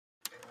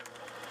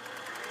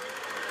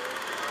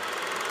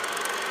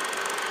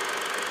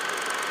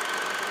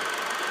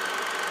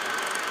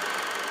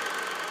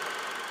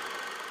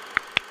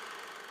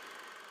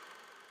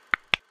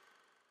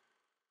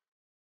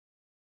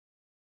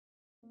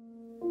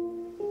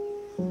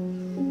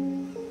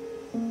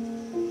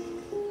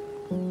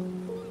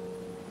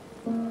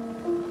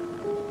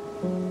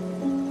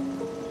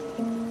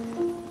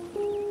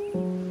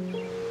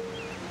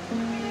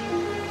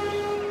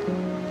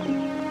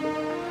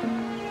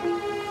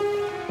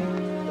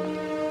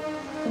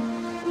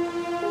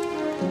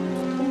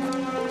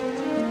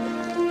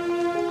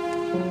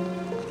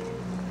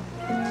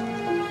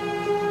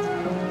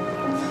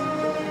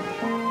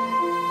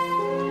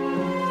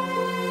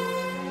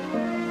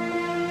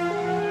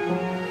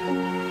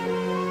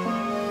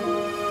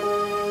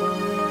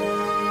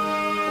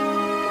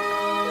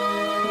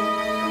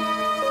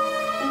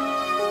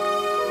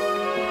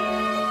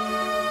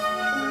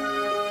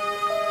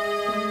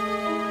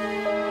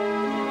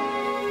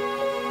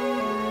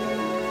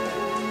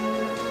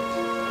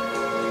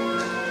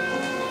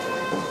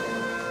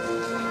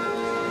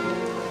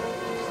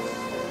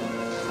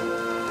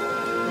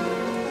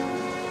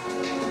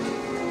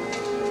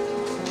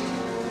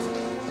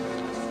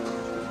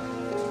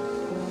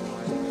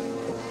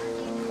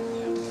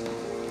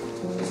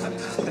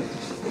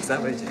It's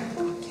that way, Jane.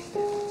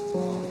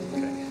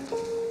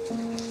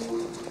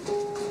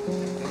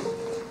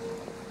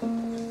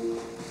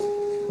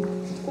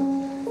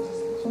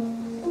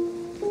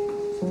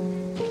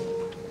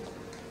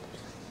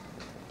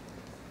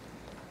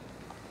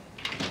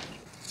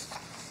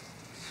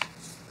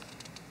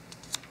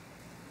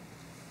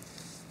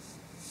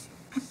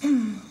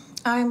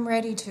 I'm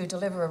ready to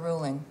deliver a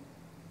ruling.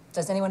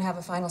 Does anyone have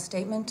a final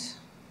statement?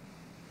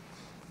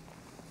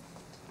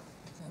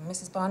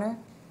 Mrs. Bonner?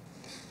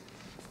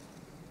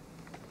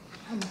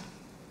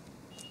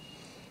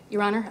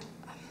 Your Honor,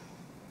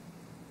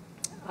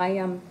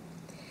 I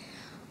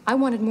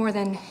wanted more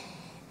than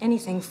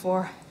anything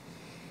for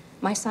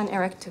my son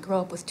Eric to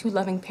grow up with two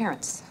loving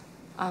parents.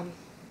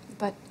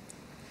 But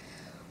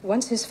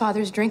once his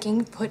father's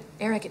drinking put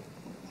Eric at...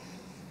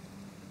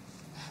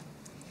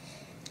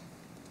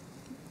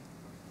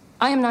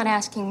 I am not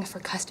asking for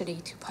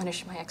custody to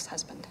punish my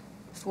ex-husband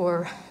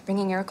for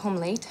bringing Eric home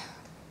late,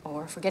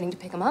 or for getting to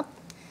pick him up,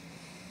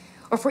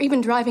 or for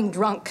even driving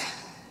drunk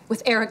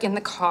with Eric in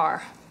the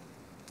car.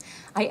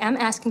 I am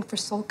asking for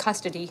sole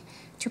custody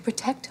to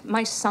protect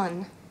my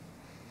son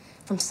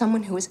from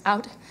someone who is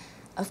out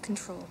of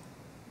control.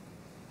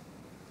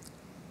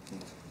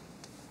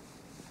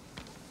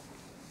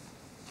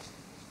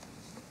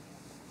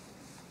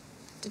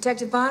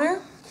 Detective Bonner?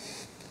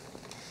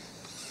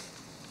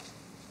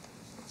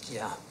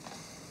 Yeah.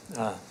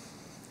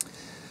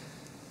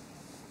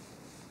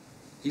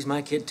 He's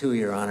my kid too,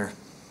 Your Honor.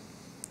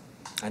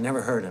 I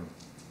never hurt him.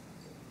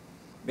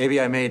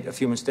 Maybe I made a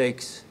few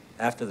mistakes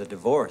after the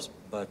divorce,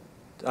 but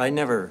I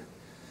never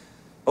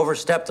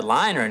overstepped the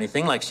line or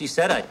anything like she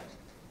said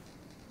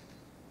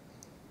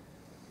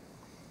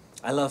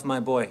I love my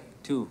boy,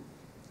 too.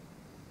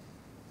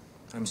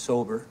 I'm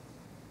sober.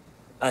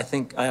 I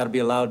think I ought to be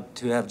allowed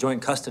to have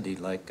joint custody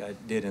like I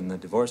did in the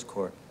divorce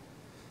court.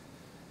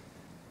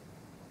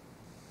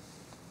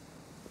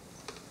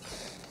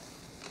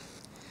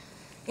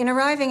 In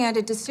arriving at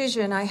a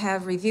decision, I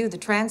have reviewed the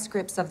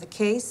transcripts of the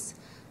case,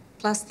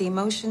 plus the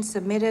motion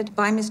submitted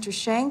by Mr.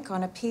 Schenk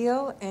on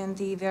appeal and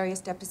the various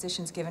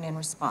depositions given in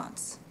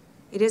response.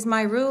 It is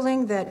my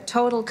ruling that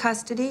total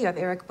custody of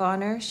Eric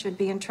Bonner should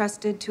be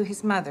entrusted to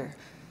his mother,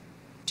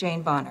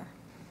 Jane Bonner.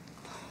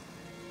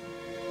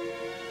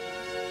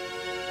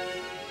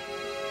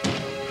 You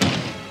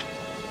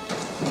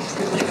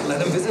can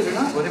let him visit or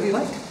not, whatever you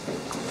like.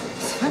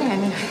 It's funny, I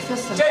mean, I feel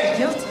so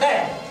guilty.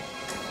 Hey!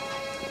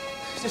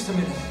 Just a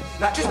minute.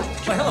 Not just...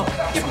 Why, hello.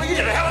 You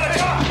did a hell of a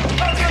job!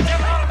 How did you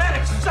have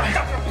automatic? Suck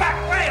up your back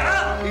way,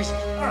 huh? Easy.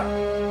 All right.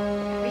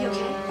 Are you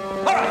okay?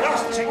 All right,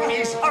 take it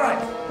easy. All right.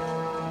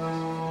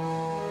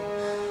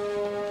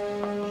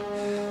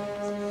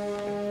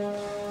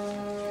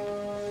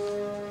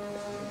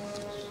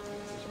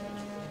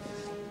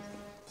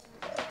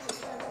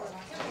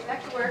 Back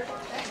to work.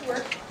 Back to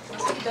work.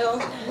 Bill,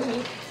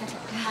 me.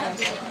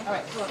 All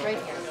right, pull up right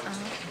here.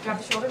 Drop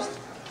the shoulders.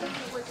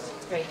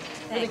 Great.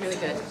 Really, really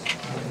good.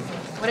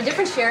 What a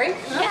difference, Sherry.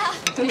 Huh?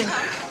 Yeah.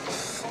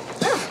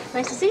 Oh,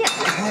 nice to see you.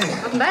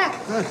 Hey. Welcome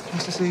back. Good.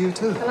 Nice to see you,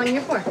 too. How long are you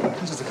here for?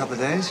 Just a couple of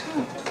days.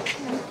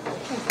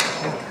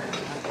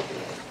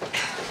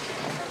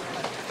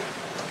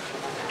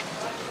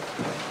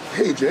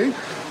 Hey, Jane.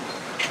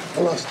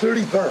 I lost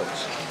 30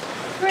 pounds.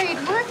 Great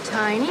work,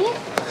 Tiny.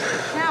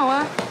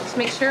 Now, just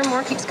make sure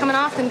more keeps coming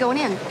off than going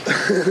in. All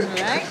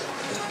right?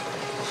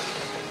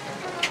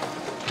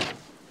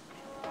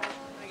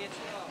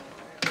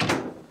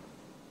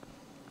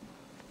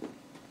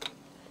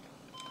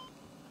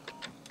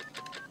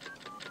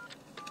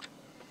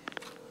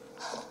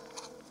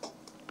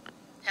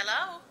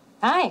 Hello?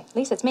 Hi,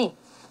 Lisa, it's me.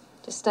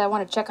 Just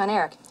wanted to check on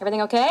Eric.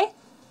 Everything okay?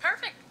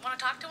 Perfect. Want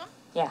to talk to him?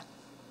 Yeah.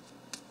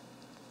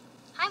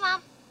 Hi,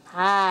 Mom.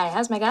 Hi,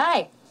 how's my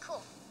guy?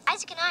 Cool.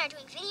 Isaac and I are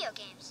doing video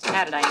games.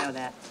 How did I know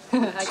that?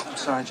 I'm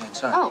sorry, Jane.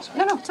 Sorry. Oh,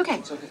 sorry. no, it's okay.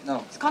 It's okay.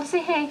 No. Just called to say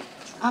hey.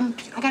 I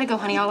gotta go,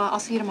 honey. I'll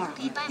see you tomorrow.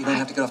 Okay, bye. You don't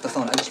have to get off the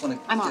phone. I just want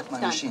to I'm get off. my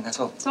Done. machine. That's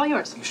all. It's all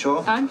yours. You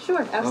sure? I'm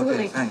sure.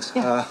 Absolutely. Okay, thanks.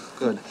 Yeah.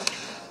 Good.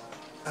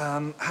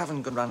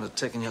 Haven't got around to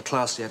taking your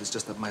class yet. It's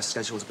just that my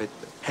schedule's a bit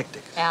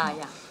hectic. Yeah.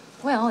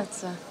 Well,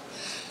 it's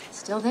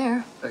still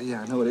there.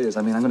 Yeah, I know it is.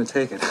 I mean, I'm going to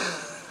take it.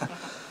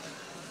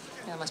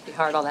 Yeah, it must be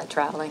hard, all that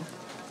traveling.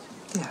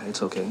 Yeah,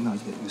 it's okay. No, you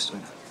get used to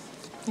it.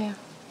 Yeah.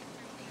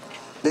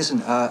 Listen,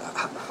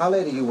 how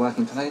late are you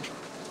working tonight?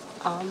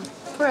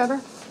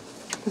 Forever.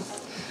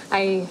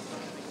 I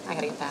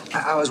gotta get back.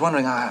 I was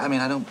wondering, I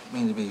mean, I don't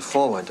mean to be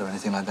forward or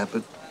anything like that,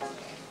 but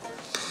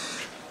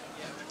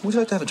would you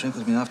like to have a drink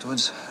with me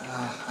afterwards?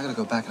 I gotta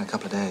go back in a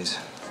couple of days.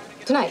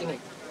 Tonight, you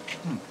mean?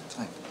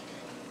 Tonight.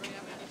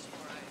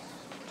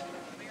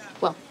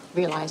 Well,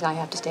 realize I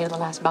have to stay till the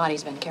last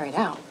body's been carried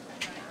out.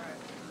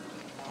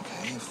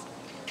 Okay, if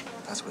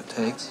that's what it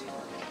takes.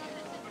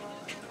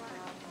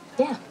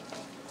 Yeah,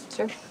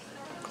 sure.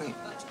 Great.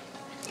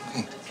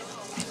 Okay.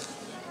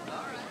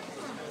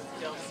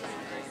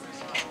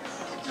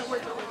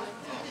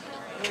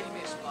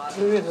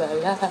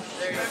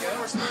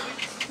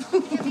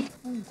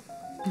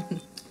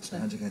 So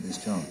how'd you get this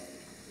job?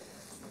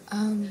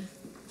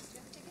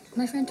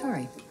 My friend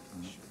Tori.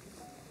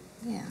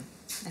 Yeah.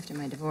 After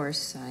my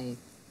divorce, I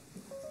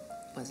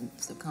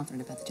wasn't so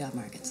confident about the job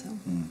market, so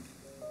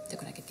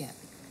took what I could get.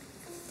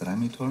 Did I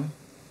meet Tori?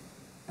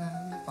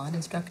 Bond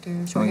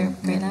instructor, short hair,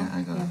 gray yeah, lab.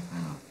 I got it. I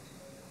know.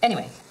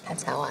 Anyway,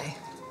 that's how I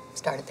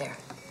started there.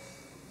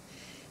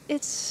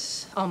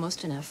 It's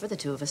almost enough for the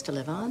two of us to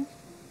live on.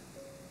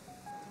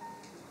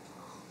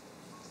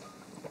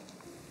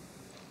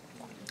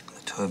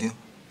 The two of you?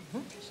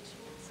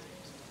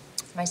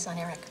 My son,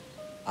 Eric.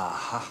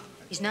 Aha.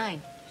 He's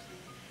 9.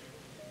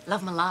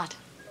 Love him a lot.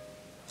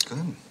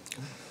 Good,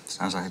 good.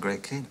 Sounds like a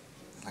great kid.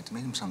 I'd like to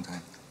meet him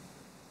sometime.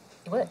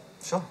 You would?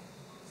 Sure.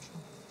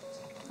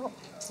 Oh,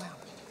 wow.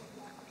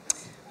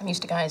 I'm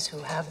used to guys who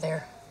have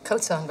their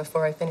coats on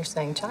before I finish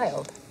saying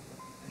child.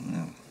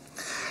 No.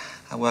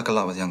 I work a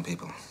lot with young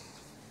people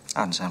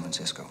out in San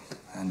Francisco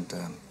and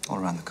all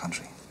around the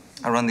country.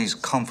 I run these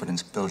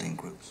confidence building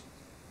groups.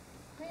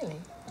 Really?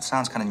 It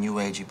sounds kind of new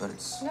agey, but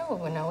it's...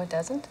 No, it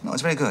doesn't. No,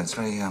 it's very good. It's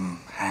very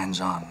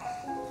hands-on.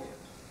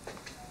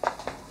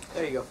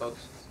 There you go,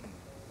 folks.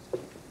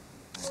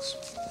 Thanks.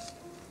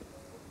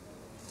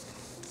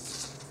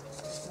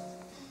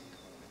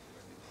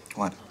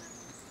 What?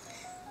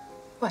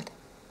 What?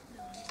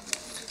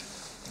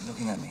 You're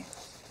looking at me.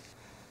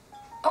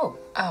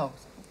 Oh,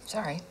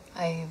 sorry.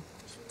 I,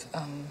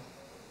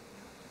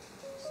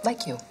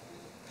 like you.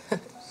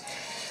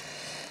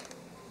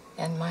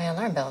 And my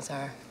alarm bells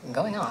are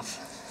going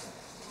off.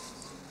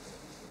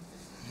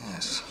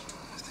 Yes,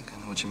 I think I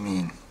know what you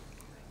mean.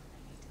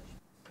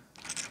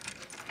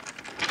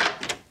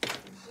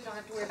 We don't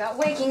have to worry about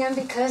waking him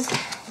because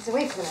he's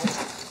awake for the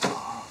night.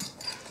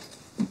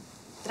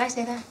 Did I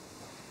say that?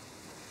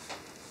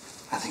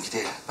 I think you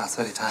did, about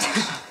 30 times.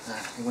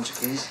 You want your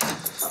keys?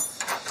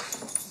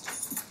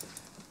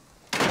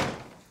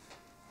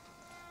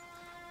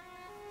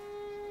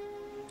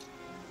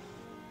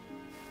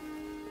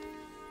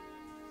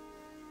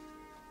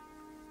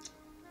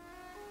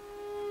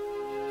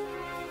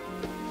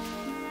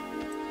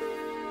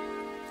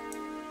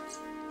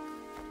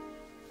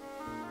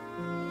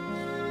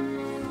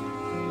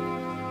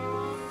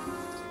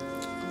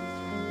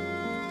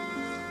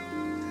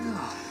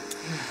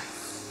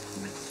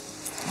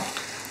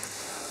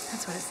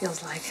 That's what it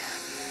feels like.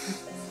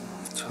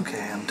 It's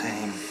okay, I'm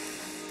tame.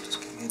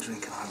 Just give me a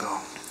drink and I'll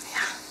go.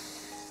 Yeah.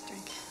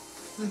 Drink.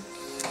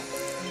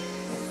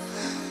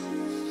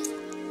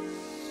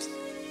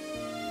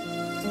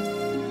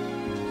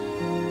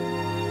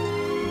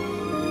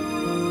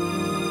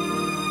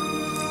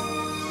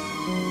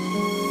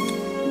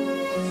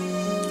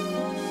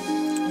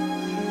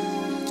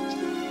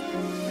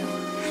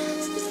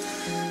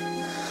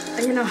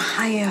 You know,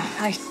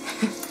 I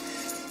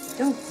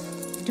don't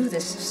do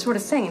this sort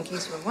of thing, in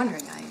case you were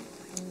wondering.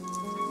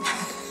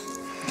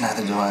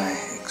 Neither do I,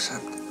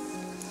 except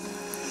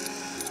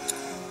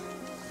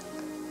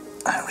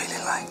I really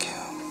like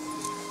you.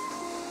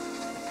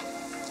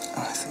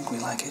 And I think we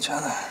like each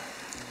other.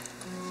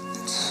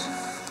 It's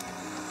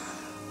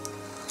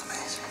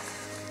amazing.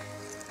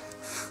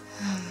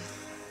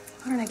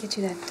 Why don't I get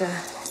you that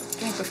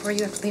drink before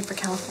you have to leave for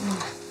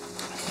California?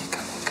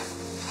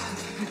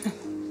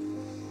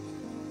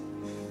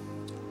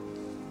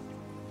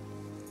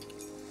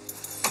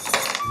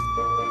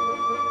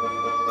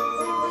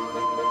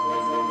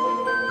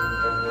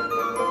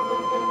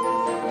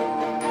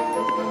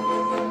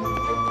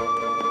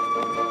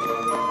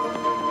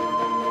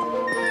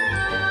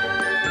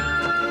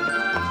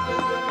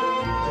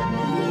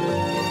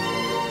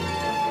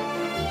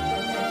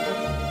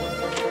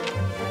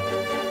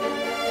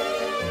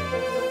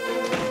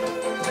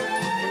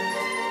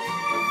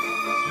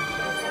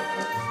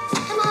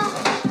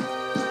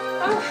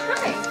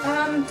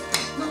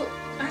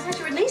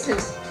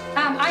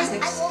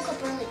 Isaac's. I woke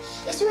up early.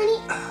 Is there any...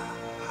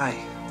 Hi.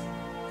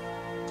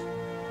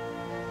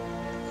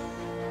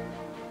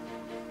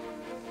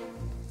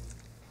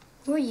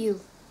 Who are you?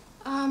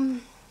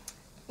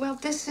 Well,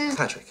 this is...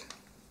 Patrick.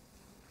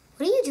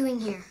 What are you doing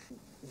here?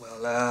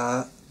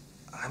 Well,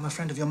 I'm a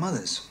friend of your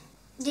mother's.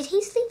 Did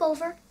he sleep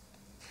over?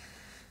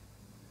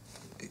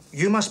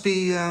 You must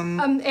be,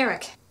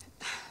 Eric.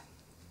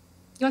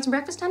 You want some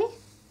breakfast, honey?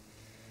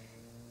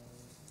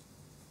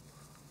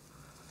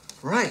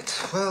 Right.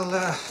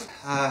 Well,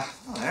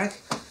 Eric,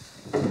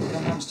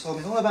 your mom's told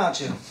me all about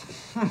you.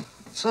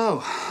 So,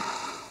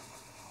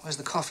 where's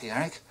the coffee,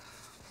 Eric?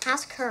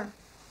 Ask her.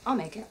 I'll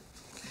make it.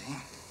 Okay.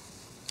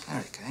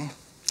 Eric, eh?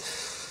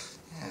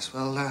 Yes,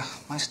 well,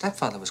 my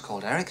stepfather was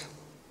called Eric.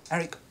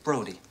 Eric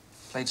Brody.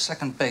 Played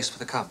second base for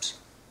the Cubs.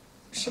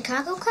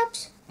 Chicago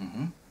Cubs?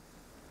 Mm-hmm.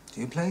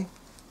 Do you play?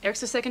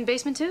 Eric's a second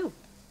baseman, too.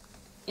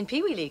 In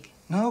Pee Wee League.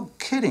 No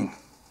kidding.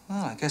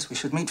 Well, I guess we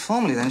should meet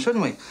formally then,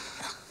 shouldn't we?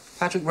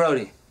 Patrick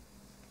Brody.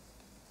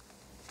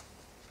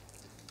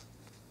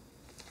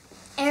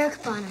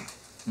 Eric Bonner.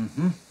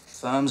 Mm-hmm.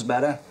 Firm's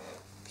better.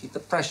 Keep the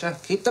pressure.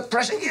 Keep the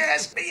pressure.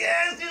 Yes!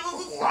 Yes!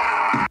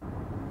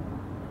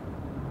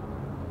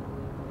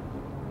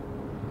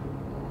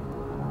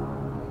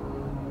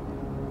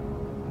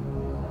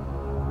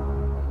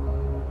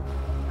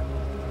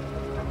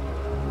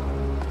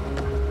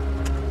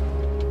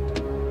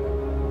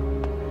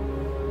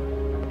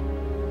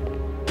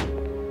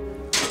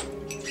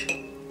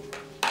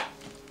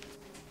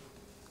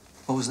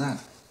 What was that?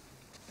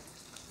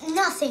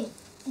 Nothing.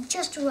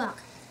 Just a rock.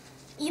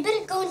 You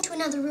better go into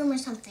another room or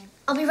something.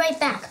 I'll be right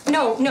back.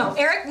 No, no,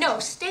 Eric, no.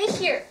 Stay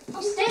here. Oh,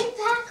 stay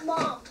back,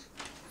 Mom.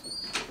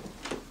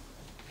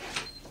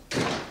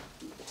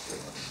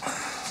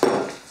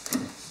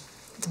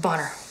 It's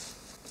Bonner.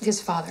 His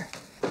father.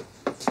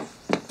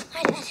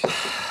 Hi, Dad.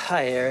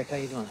 Hi, Eric. How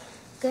you doing?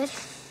 Good?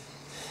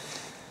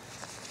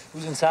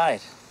 Who's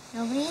inside?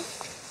 Nobody?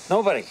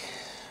 Nobody.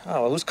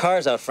 Oh, well, whose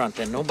car's out front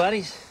then?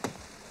 Nobody's?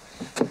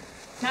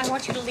 Now I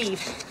want you to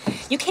leave.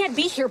 You can't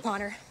be here,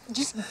 Bonner.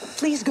 Just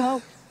please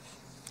go.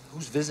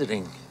 Who's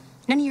visiting?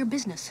 None of your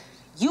business.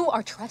 You are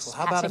Well, trespassing,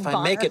 how about if I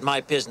Bonner. make it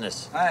my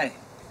business? Hi.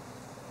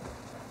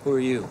 Who are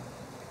you?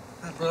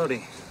 Pat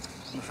Brody.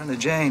 I'm a friend of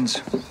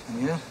Jane's.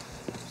 And you?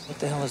 What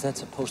the hell is that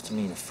supposed to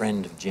mean, a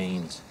friend of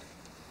Jane's?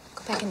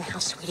 Go back in the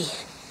house, sweetie.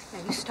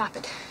 Now you stop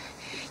it.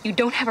 You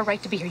don't have a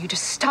right to be here. You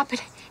just stop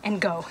it and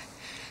go.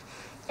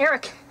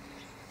 Eric.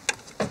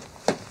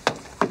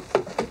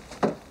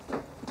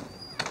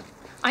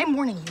 I'm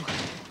warning you.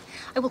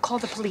 I will call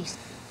the police.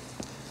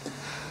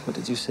 What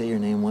did you say your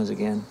name was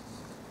again?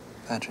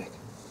 Patrick.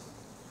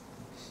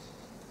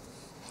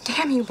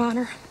 Damn you,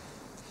 Bonner.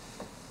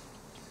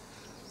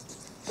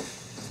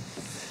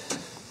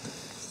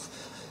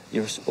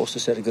 You were supposed to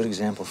set a good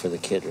example for the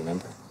kid,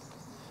 remember?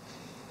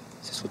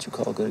 Is this what you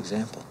call a good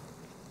example?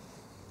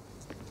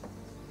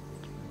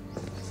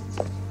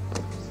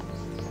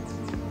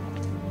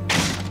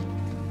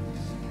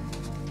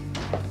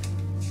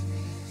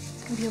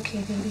 It's gonna be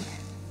okay, baby.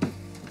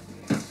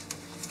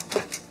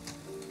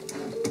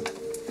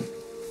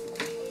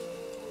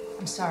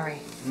 I'm sorry.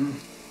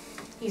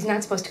 He's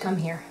not supposed to come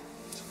here.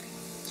 It's okay.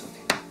 It's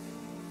okay.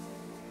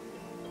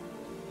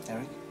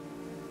 Eric?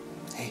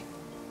 Hey.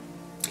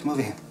 Come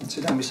over here.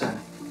 Sit down beside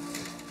me.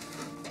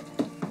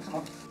 Come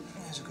on.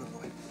 Here's a good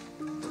boy.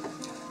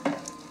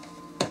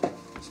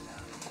 Sit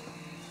down.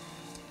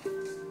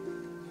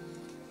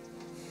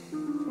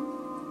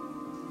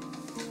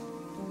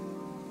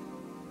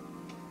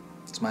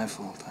 It's my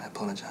fault. I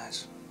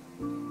apologize.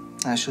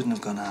 I shouldn't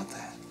have gone out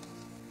there.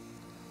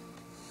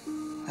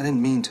 I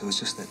didn't mean to. It's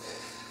just that,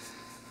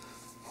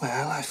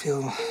 well, I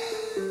feel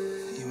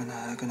you and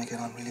I are going to get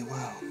on really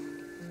well.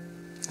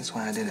 That's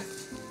why I did it.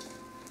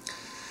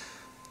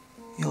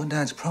 Your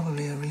dad's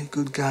probably a really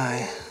good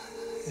guy.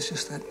 It's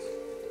just that,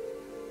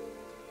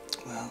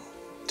 well,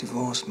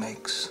 divorce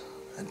makes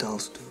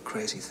adults do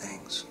crazy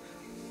things.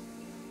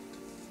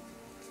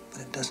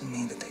 But it doesn't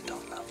mean that they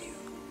don't love you.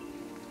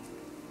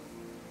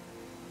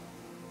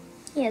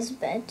 He has a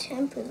bad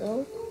temper,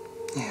 though.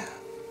 Yeah.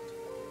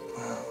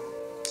 Well,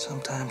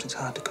 sometimes it's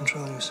hard to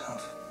control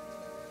yourself.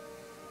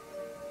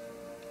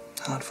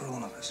 Hard for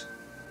all of us.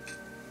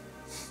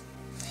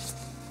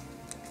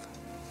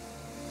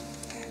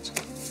 Yeah, it's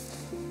okay.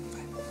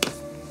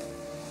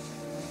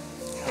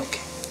 You're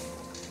okay.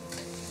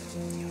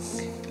 You're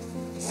okay.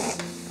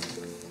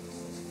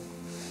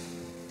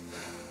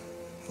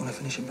 You want to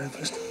finish your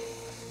breakfast?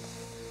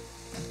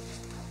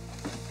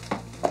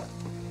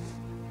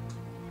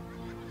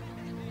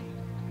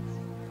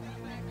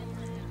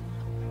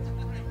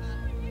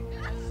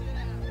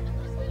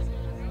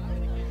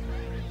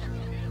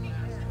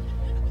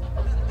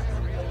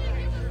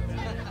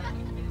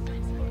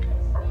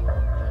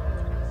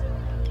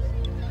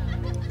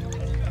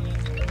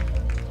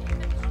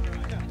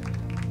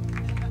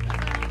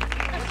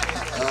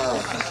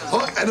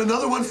 Oh, and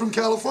another one from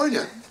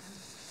California.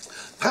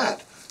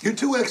 Pat, your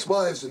two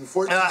ex-wives in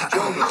Fort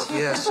Jones.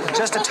 Yes,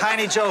 just a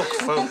tiny joke,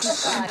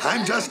 folks.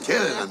 I'm just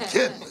kidding. I'm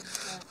kidding.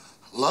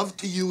 Love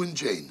to you and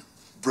Jane.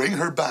 Bring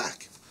her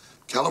back.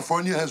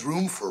 California has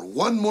room for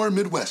one more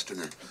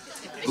Midwesterner.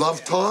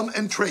 Love, Tom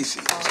and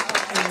Tracy.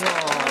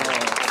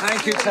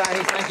 Thank you,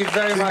 Tiny. Thank you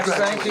very much.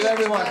 Thank you,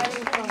 everyone.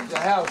 The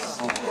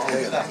house.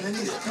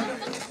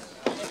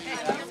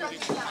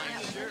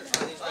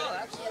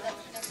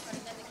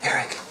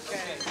 Eric.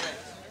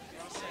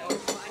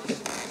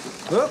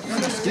 Whoop,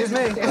 excuse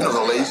me. You know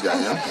how lazy I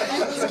am.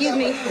 Excuse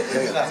me.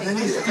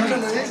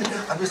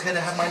 I'm just here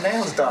to have my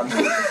nails done.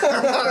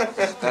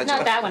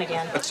 Not that one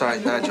again. Sorry,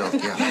 bad joke,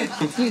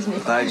 yeah. Excuse me.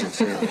 Bad joke,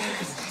 yeah.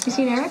 You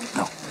seen Eric?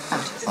 No.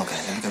 Okay,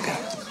 let me go get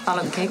him.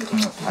 Follow the cake.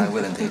 I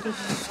will indeed.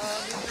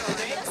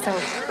 So,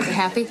 you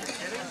happy?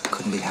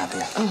 Couldn't be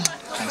happier.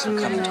 Thanks for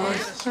coming, Tori.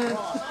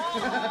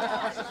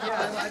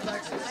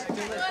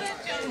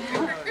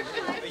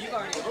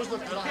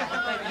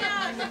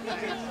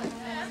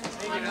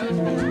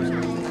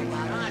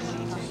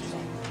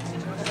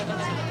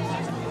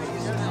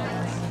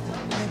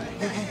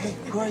 Hey,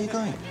 where are you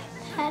going?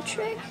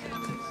 Patrick?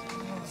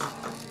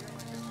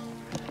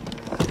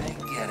 I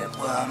get it.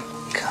 Well,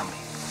 come here.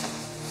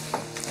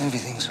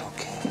 Everything's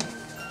okay.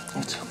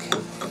 It's okay.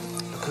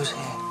 Look who's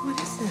here. What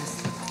is this?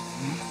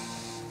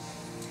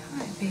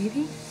 Hi,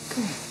 baby.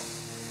 Come here.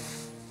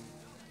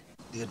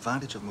 The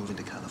advantage of moving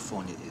to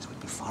California is we'd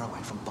be far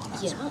away from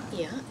Bonner's.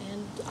 Yeah,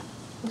 and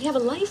we have a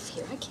life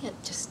here. I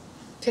can't just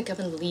pick up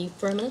and leave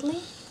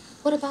permanently.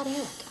 What about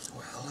Eric?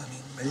 Well, I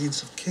mean,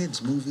 millions of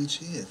kids move each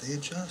year. They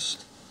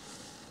adjust.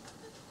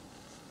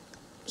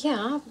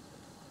 Yeah,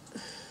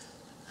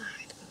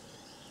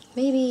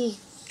 Maybe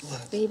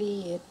What?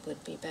 maybe it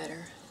would be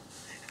better.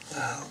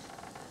 Well.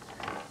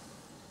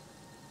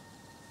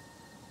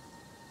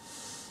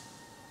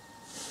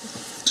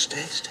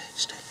 Stay, stay,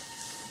 stay.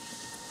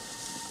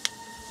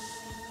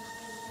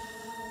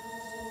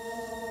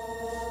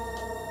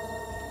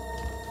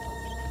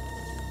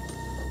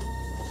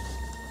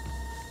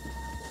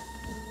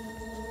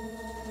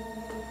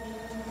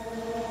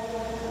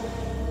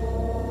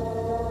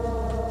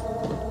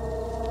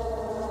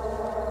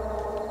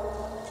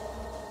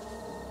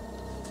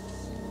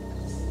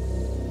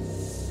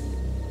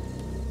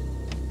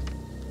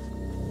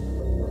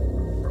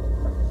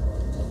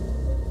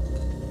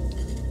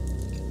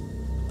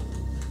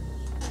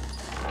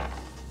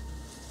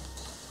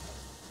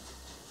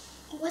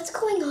 What's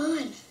going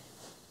on?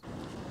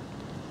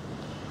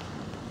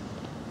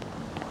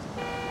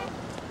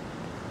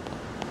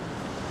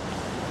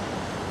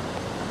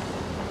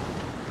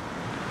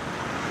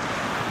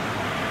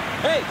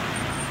 Hey!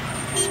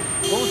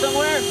 Going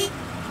somewhere?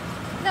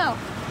 No.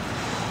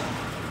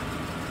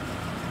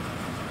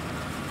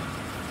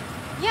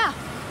 Yeah,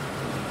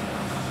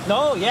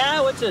 No,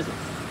 yeah? Which is it?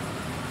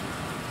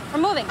 we're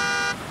moving.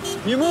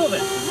 You moving?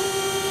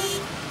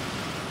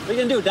 What are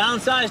you gonna do,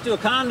 downsize to a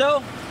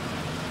condo?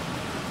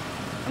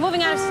 We're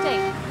moving out of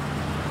state.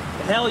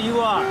 The hell you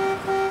are.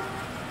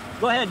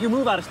 Go ahead, you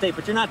move out of state,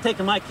 but you're not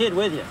taking my kid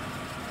with you.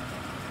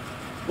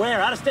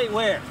 Where? Out of state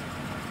where?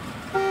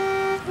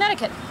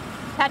 Connecticut.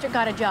 Patrick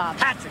got a job.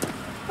 Patrick.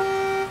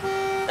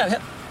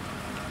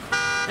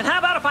 And how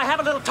about if I have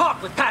a little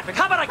talk with Patrick?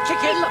 How about I kick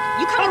his... Look,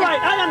 you come All in-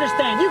 right, I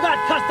understand. You got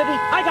custody.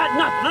 I got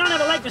nothing. I don't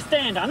have a leg to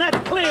stand on. That's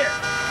clear.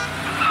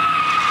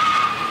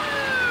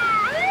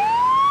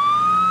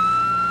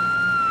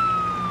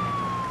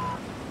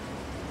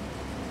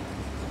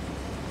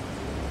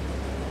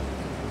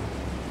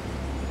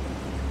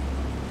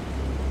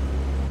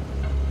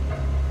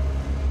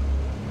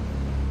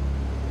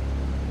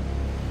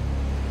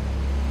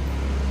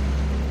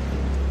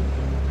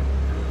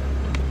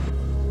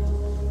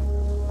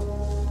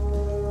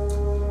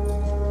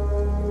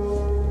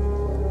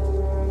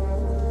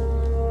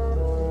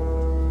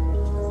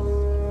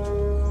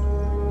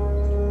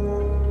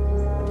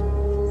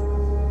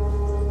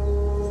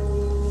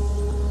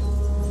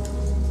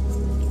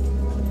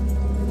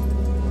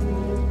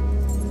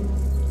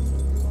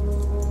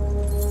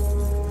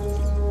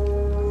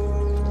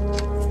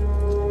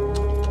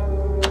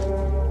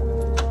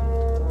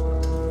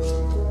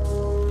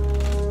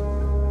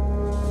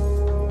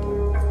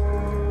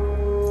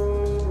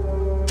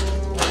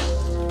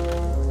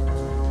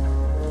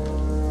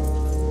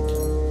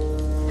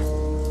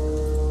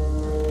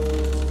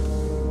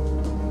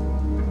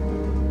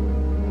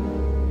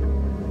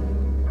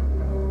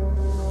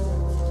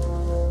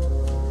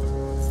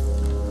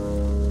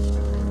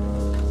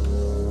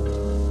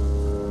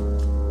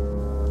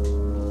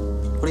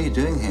 What are you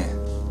doing here?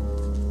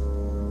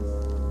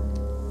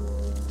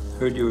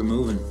 Heard you were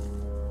moving.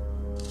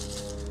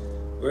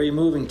 Where are you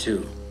moving to?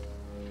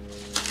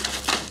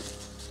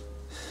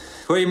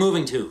 Where are you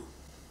moving to?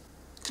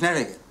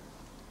 Connecticut.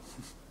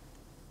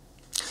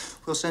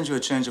 We'll send you a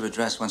change of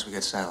address once we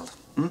get settled.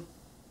 Hmm?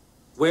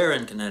 Where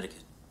in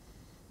Connecticut?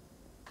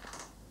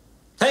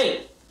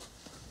 Hey!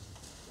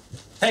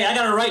 Hey, I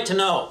got a right to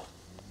know.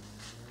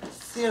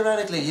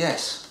 Theoretically,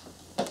 yes.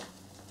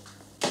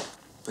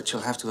 But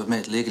you'll have to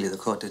admit, legally, the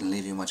court didn't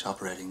leave you much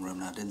operating room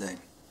now, did they?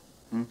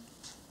 Hmm?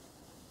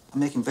 I'm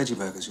making veggie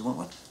burgers. You want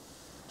one?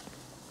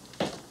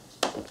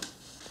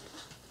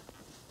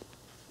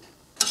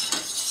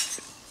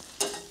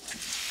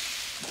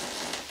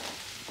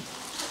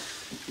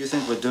 You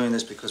think we're doing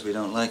this because we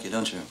don't like you,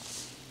 don't you?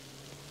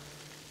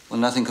 Well,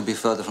 nothing could be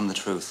further from the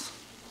truth.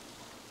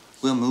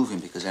 We're moving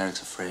because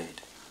Eric's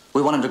afraid.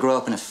 We want him to grow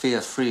up in a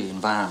fear-free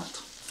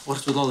environment.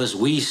 What's with all this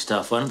we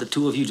stuff? Why don't the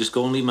two of you just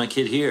go and leave my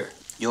kid here?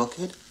 Your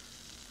kid?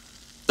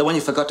 The one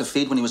you forgot to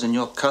feed when he was in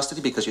your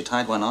custody because you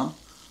tied one on?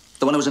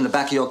 The one who was in the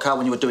back of your car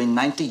when you were doing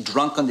 90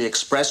 drunk on the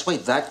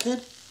expressway? That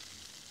kid?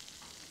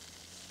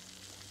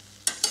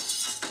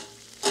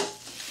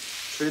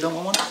 Sure you don't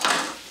want one?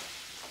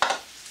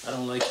 I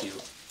don't like you.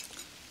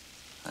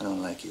 I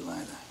don't like you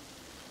either.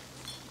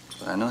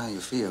 But I know how you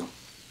feel.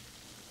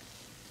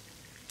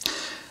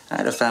 I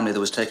had a family that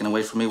was taken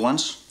away from me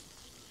once.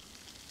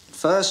 At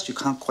first, you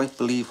can't quite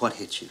believe what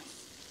hit you.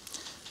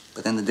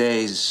 But then the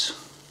days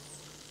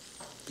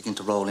begin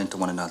to roll into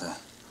one another.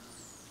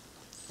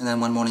 And then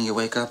one morning you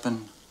wake up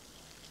and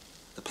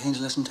the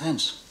pain's less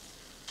intense.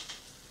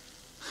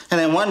 And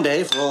then one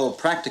day, for all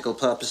practical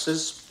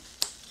purposes,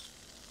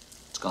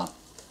 it's gone.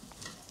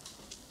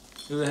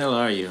 Who the hell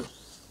are you?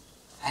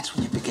 That's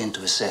when you begin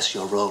to assess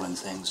your role in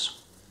things.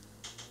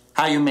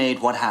 How you made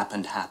what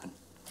happened happen.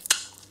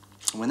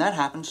 And when that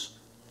happens,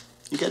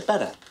 you get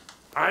better.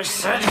 I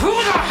said, who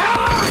the hell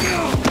are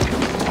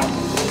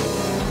you?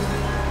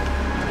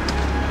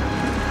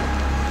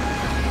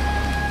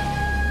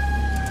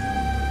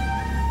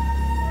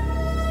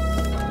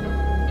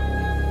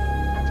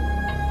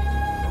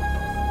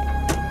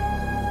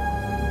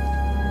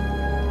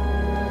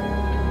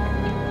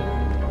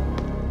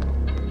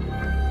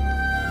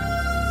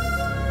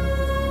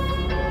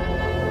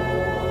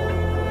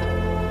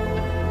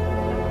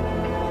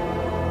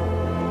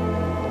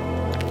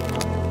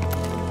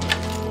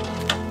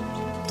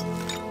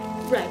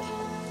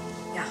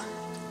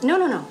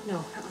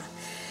 no.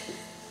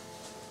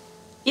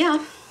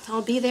 Yeah,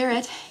 I'll be there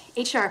at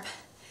 8 sharp.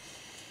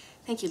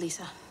 Thank you,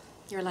 Lisa.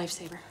 You're a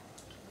lifesaver.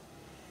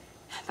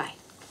 Bye.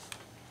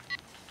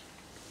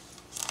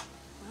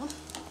 Well,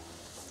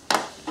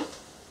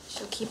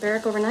 she'll keep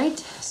Eric overnight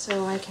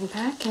so I can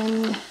pack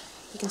and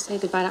you can say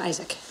goodbye to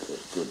Isaac.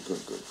 Good.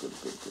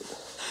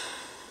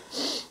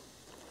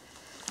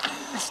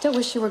 I still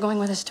wish you were going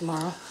with us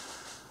tomorrow.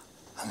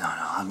 No,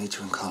 I'll meet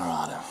you in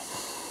Colorado.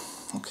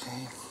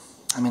 Okay?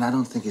 I mean, I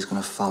don't think he's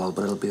gonna follow,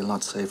 but it'll be a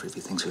lot safer if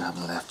he thinks you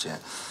haven't left yet.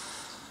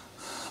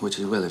 Which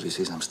he will if he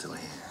sees I'm still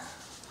here.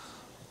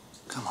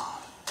 Come on.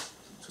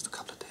 Just a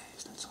couple of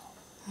days, that's all.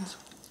 That's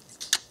all.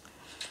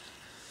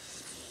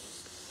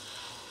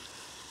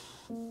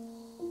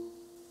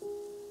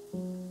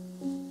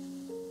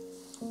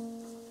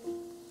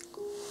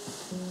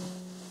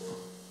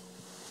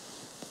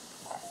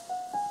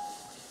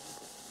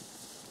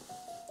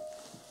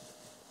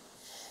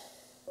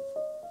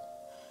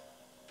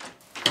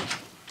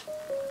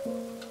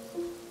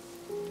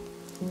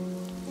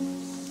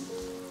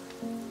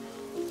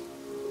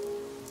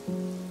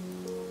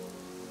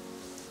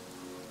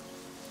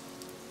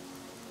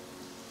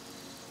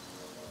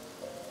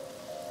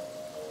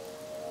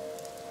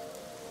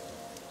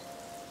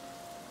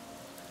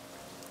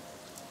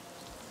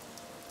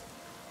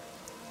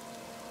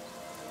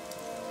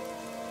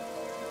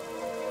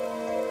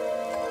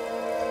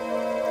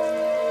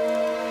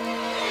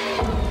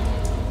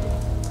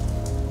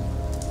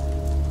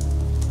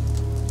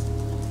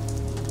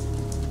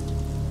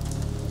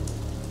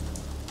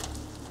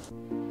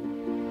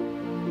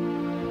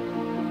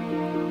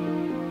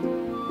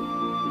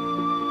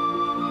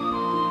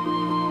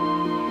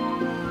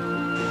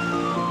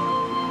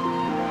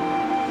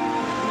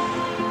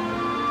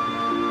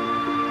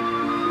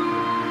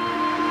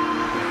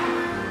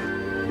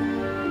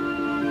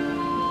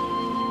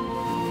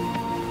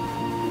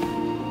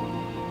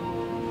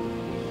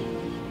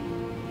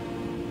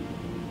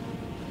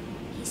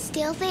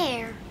 Still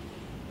there.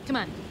 Come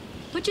on,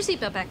 put your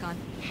seatbelt back on.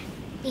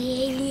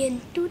 The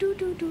alien. Do.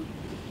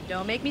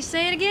 Don't make me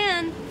say it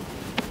again.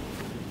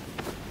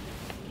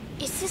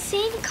 It's the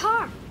same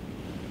car.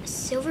 A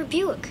silver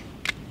Buick.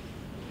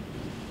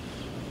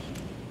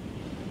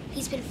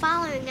 He's been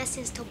following us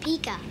since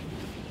Topeka.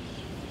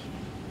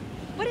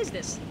 What is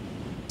this?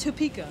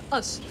 Topeka.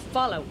 Us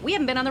follow. We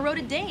haven't been on the road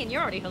a day and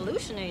you're already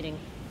hallucinating.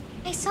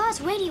 I saw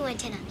his radio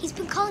antenna. He's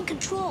been calling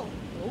control.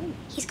 Oh.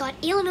 He's got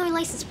Illinois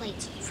license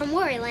plates from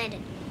where he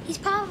landed. He's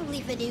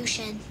probably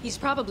Venusian. He's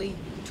probably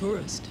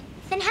tourist.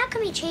 Then how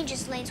come he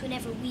changes lanes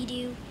whenever we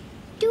do?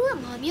 Do it,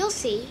 Mom. You'll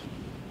see.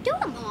 Do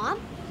it, Mom.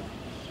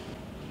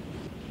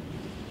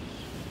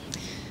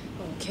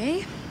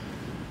 Okay.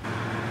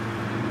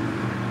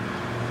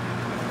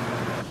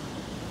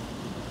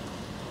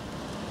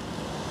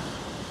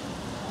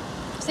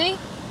 See?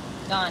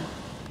 Gone.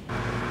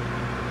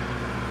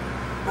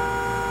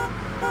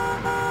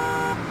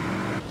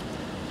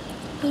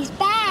 He's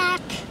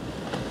back.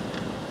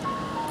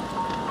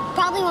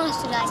 Probably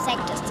wants to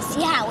dissect us to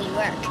see how we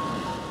work.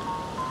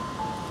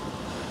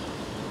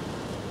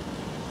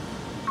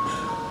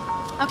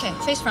 Okay,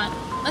 face front.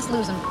 Let's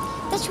lose him.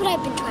 That's what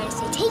I've been trying to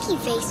say. Take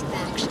evasive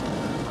action.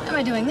 Am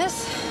I doing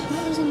this? Am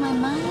I losing my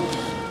mind?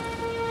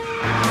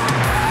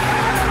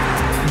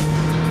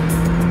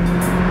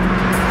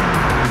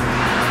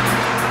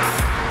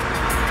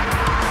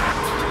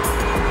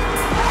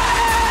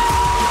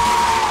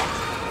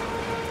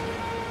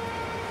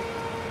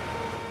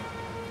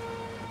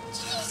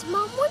 Jeez,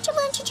 Mom, where'd you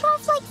learn to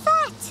drive like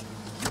that?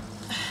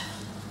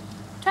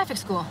 Traffic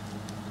school.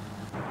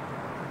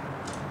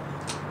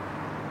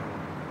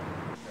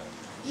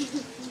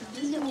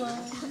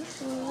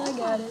 I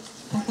got it.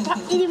 Stop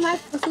eating my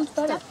food.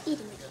 Stop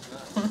eating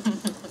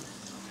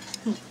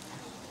it.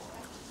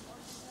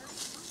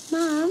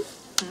 Mom?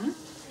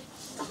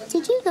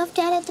 Did you love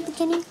Dad at the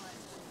beginning?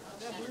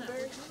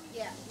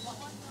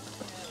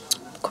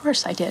 Of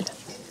course I did.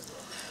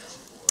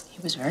 He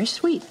was very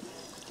sweet.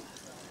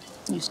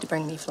 He used to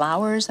bring me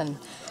flowers and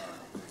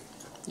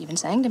even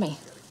sang to me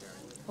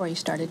before he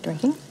started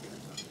drinking.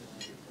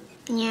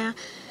 Yeah,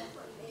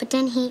 but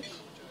then he...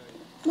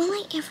 Will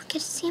I ever get to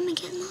see him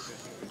again, Mom?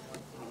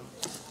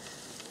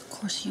 Of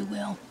course you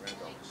will.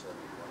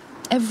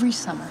 Every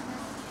summer.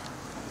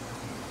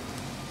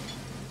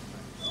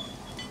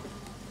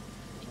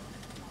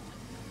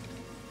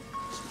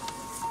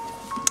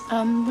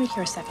 Wait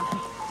here a second,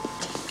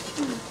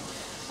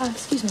 honey.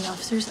 Excuse me,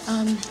 officers.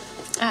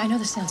 I know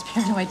this sounds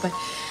paranoid, but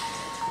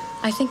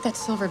I think that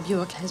silver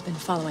Buick has been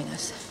following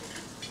us.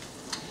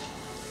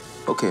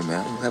 Okay,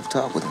 man. We'll have a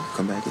talk with him.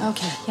 Come back in.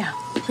 Okay, yeah.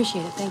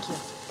 Appreciate it. Thank you.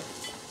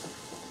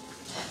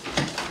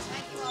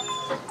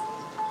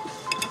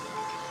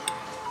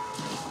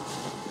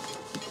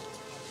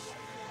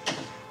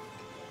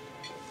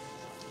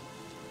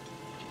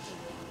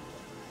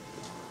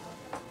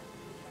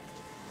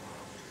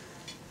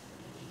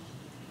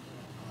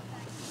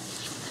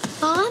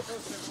 Mom?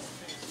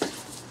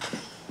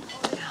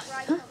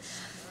 Huh?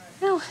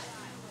 No,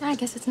 I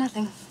guess it's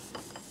nothing.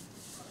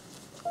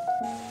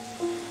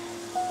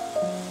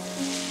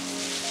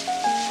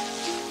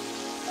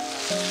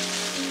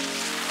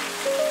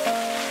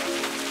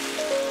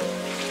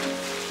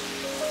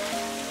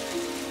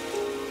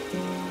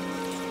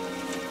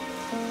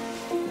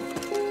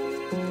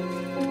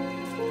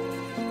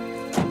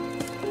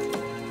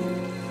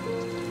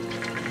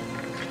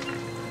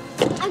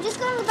 I'm just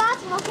going to the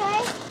bathroom, okay?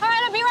 All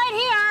right, I'll be right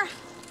here.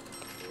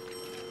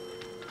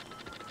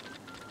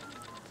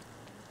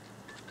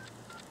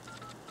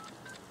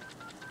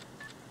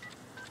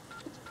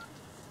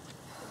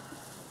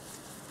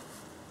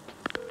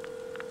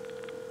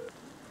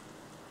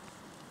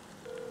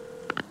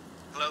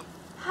 Hello?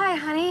 Hi,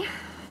 honey.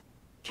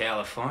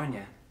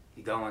 California?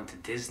 You going to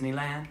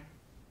Disneyland?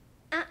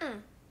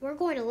 We're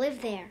going to live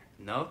there.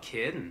 No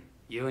kidding.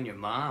 You and your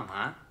mom,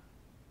 huh?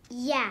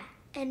 Yeah,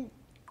 and,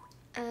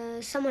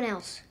 someone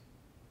else.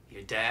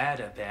 Your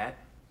dad, I bet.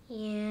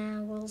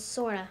 Yeah, well,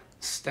 sorta.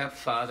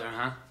 Stepfather,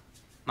 huh?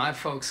 My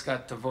folks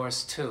got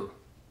divorced too.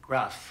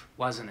 Rough,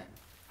 wasn't it?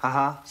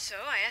 Uh-huh. So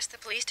I asked the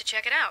police to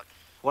check it out.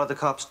 What did the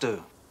cops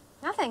do?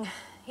 Nothing.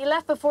 He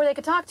left before they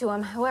could talk to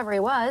him, whoever he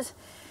was.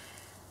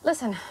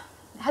 Listen,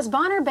 has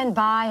Bonner been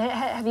by?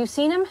 Have you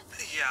seen him?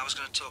 Yeah, I was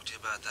going to talk to you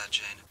about that,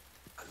 Jane.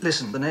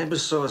 Listen, the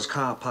neighbors saw his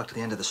car parked at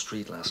the end of the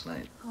street last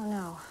night. Oh,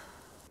 no.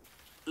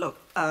 Look,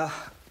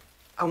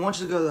 I want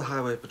you to go to the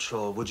highway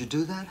patrol. Would you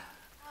do that?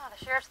 Oh,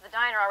 the sheriffs at the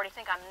diner already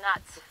think I'm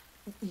nuts.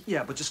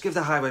 Yeah, but just give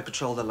the highway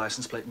patrol the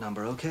license plate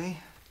number, okay?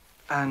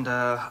 And,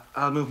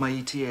 I'll move my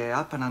ETA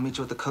up, and I'll meet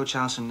you at the coach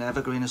house in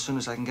Evergreen as soon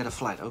as I can get a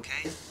flight,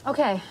 okay?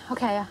 Okay,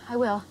 I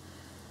will.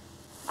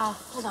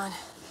 Hold on.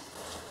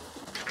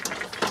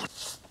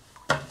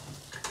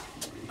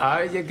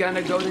 Are you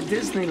gonna go to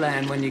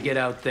Disneyland when you get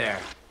out there?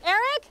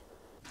 Eric?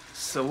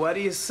 So what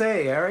do you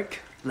say,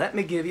 Eric? Let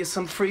me give you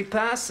some free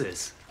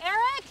passes.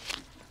 Eric?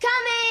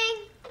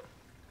 Coming!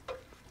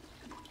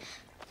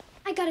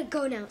 I gotta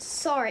go now.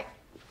 Sorry.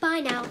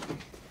 Bye now.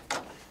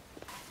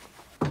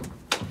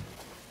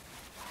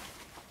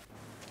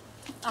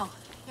 Oh,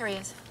 here he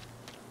is.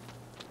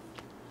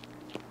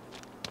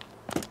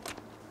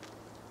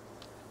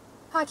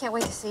 Oh, I can't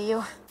wait to see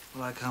you.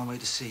 Well, I can't wait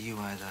to see you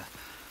either.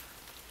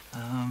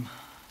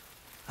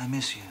 I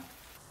miss you.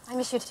 I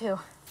miss you too.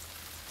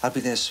 I'll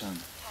be there soon.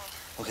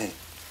 Okay.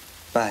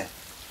 Bye.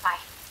 Bye.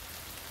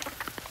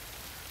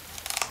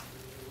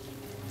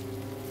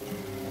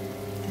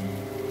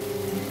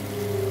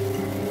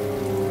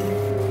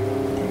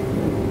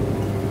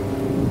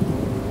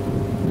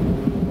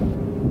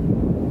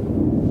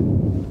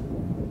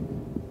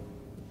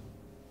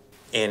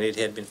 And it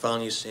had been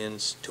following you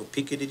since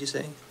Topeka, did you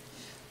say?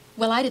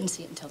 Well, I didn't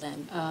see it until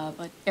then,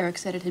 but Eric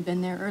said it had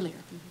been there earlier.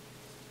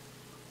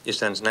 Your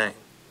son's 9.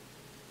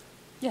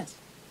 Yes.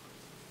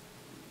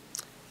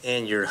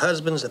 And your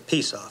husband's a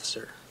peace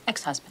officer.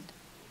 Ex-husband.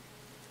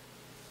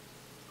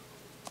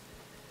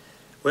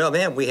 Well,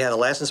 ma'am, we had a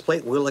license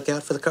plate. We'll look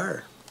out for the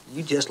car.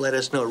 You just let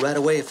us know right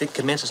away if it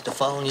commences to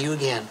following you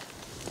again.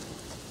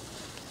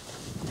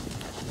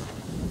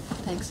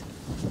 Thanks.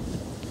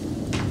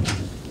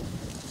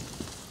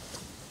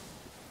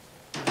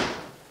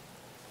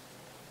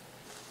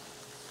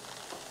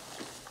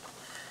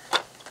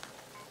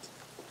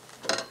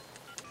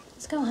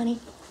 Let's go, honey.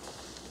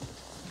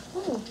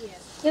 Oh,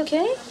 You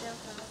okay?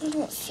 I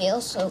don't feel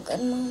so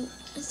good, Mom.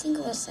 I think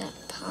it was that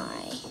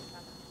pie.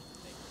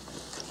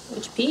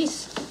 Which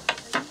piece?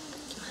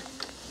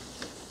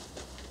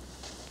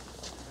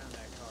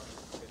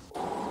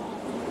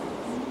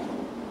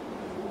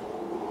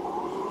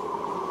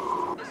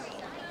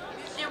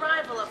 The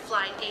arrival of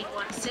Flight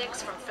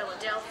 816 from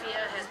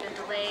Philadelphia has been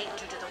delayed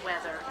due to the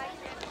weather.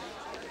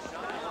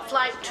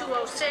 Flight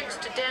 206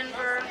 to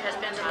Denver has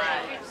been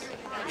delayed.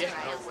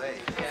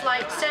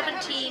 Flight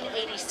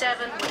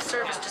 1787 with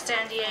service to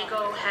San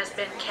Diego has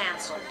been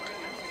canceled.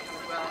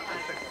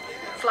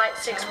 Flight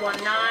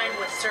 619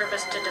 with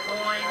service to Des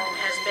Moines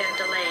has been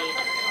delayed.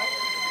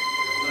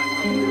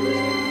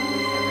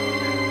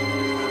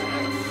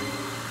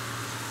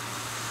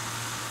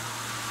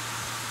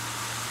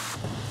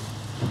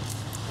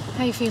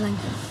 How are you feeling?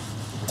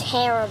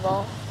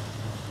 Terrible.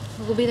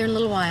 We'll be there in a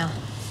little while.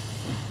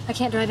 I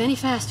can't drive any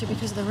faster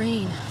because of the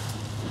rain.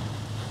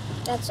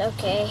 That's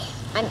okay.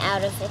 I'm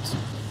out of it.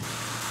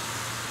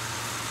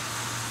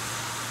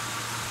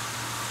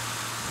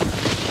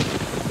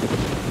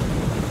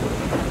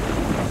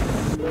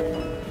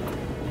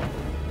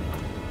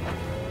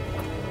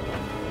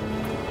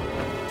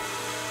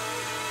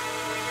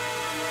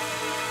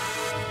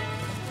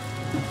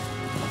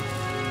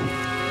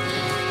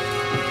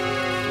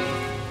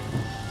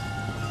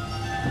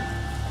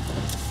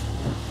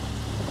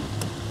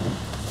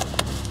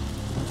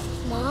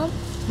 Mom?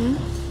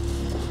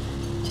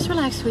 Just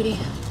relax, sweetie.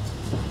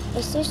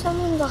 Is there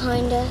someone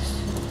behind us?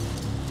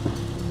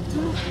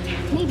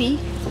 Maybe.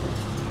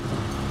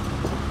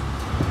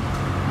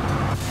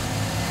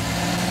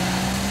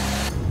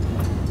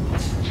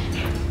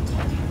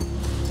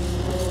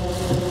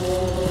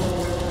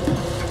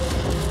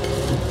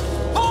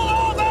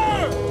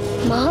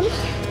 Mom?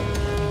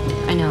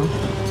 I know.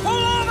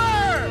 Pull over!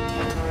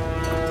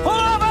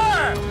 Pull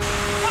over!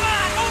 Come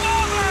on, pull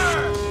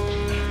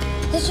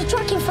over! There's a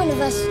truck in front of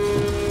us.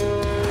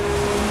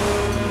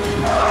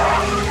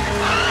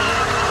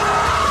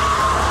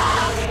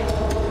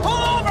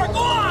 Pull over! Go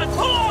on!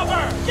 Pull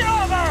over! Get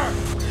over!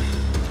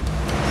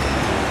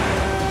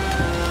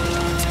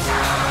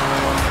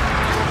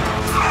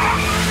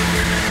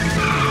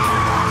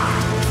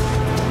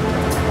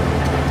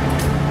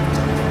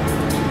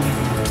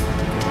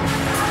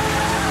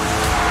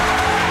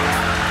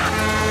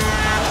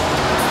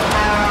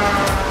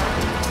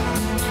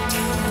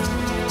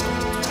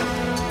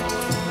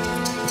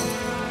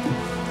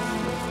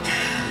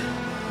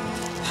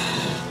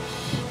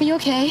 you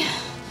okay?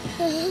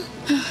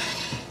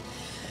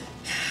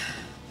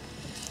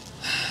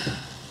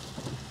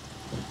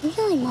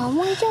 Really, Mom?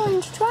 Why did you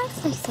learn to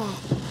drive like that?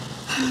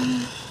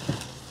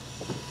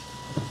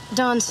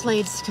 Don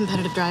Slade's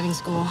competitive driving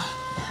school.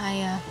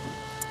 I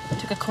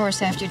took a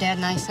course after your dad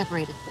and I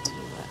separated to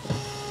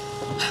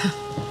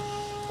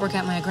work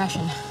out my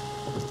aggression.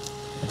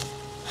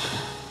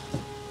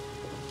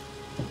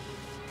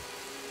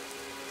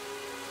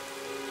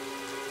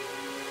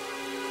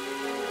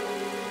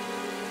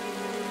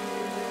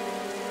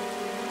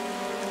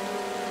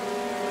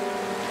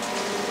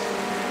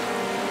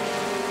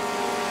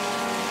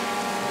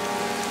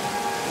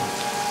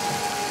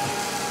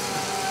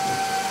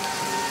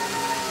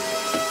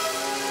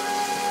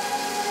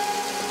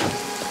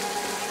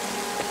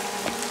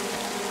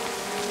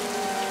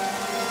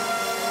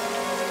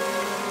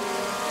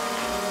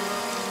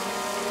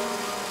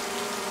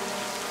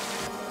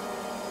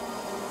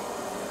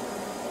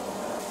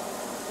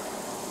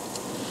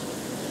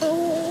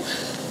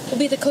 We'll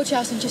be at the coach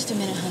house in just a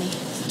minute, honey.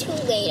 It's too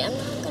late. I'm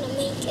not gonna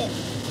make it.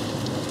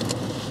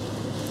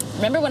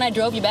 Remember when I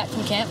drove you back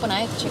from camp when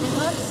I had the chicken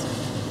pox?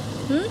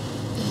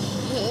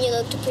 You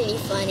looked pretty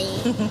funny.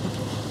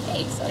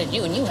 Hey, so did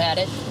you, and you had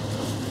it.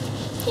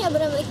 Yeah,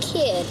 but I'm a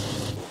kid.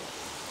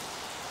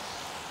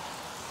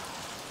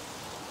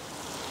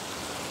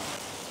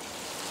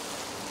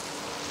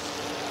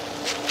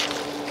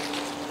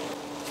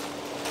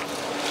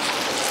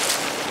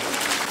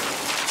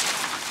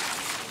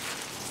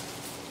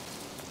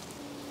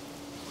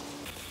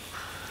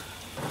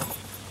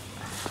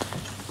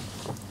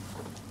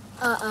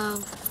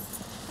 Uh-oh.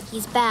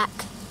 He's back.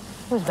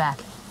 Who's back?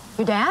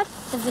 Your dad?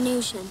 The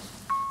Venusian.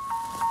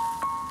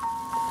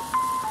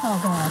 Oh,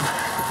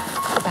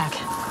 God. Get back.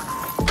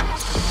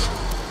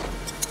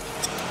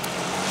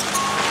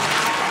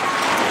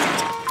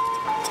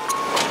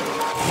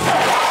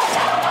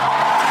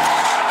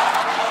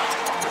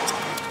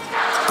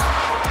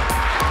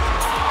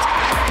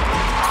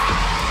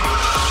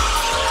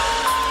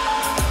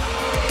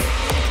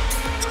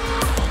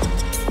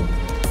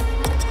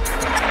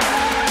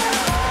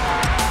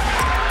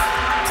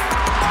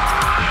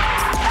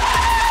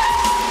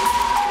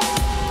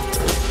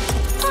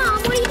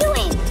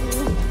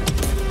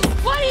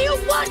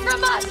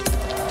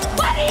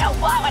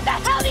 What the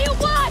hell do you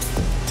want?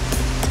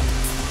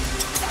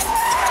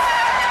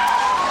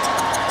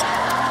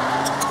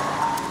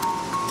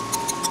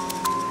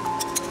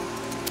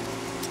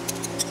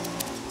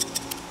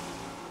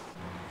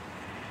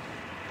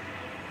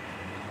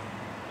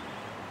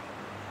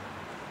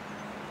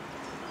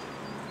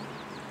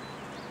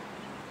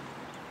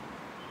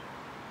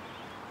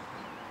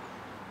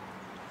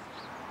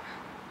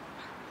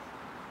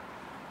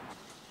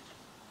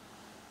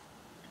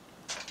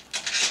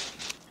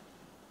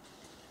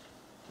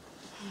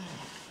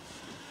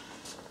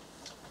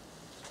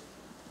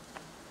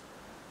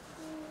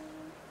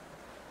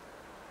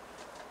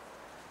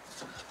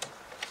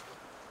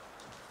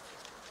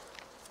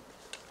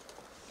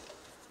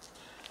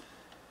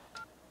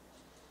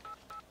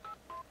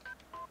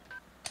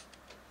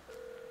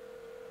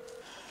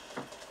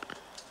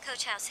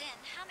 Coach House Inn,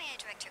 how may I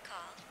direct your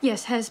call?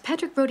 Yes, has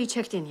Patrick Brody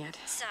checked in yet?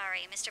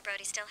 Sorry, Mr.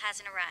 Brody still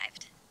hasn't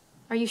arrived.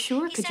 Are you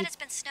sure? He said it's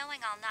been snowing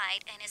all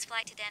night and his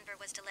flight to Denver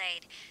was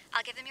delayed.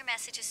 I'll give him your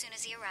message as soon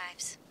as he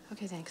arrives.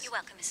 Okay, thanks. You're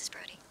welcome, Mrs.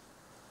 Brody.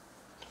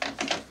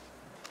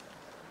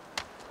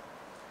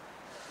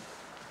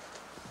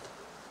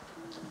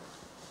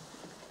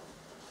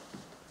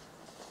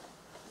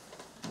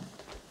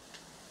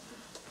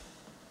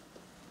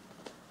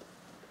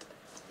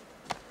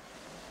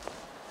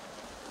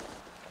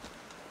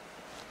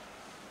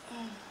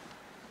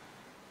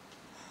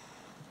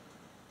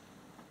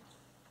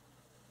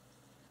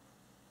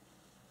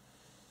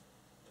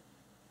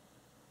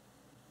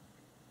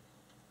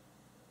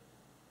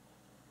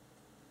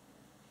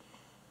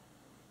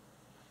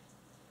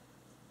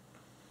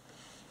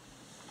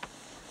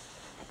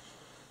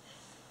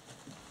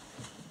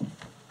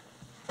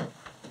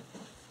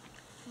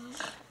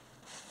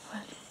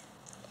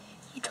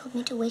 You told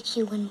me to wake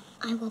you when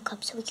I woke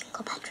up so we can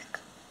call Patrick.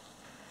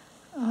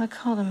 Oh, I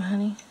called him,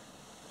 honey.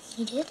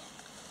 You did?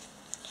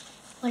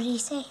 What did he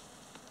say?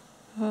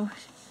 Oh,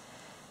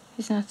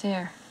 he's not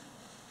there.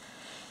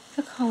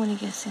 He'll call when he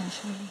gets in,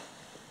 sweetie.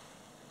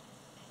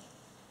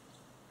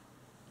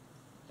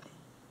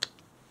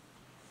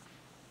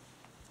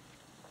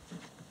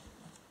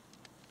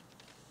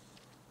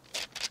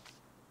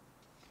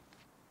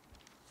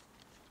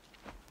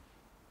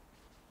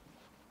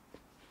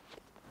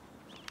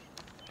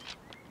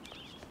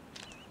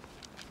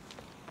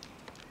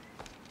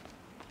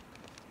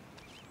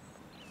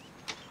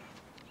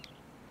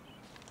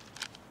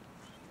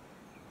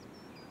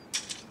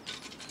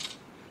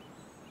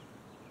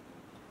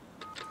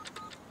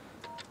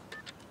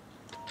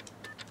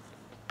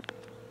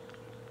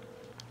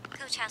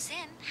 Coach House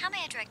Inn, how may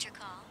I direct your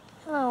call?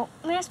 Hello,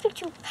 may I speak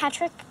to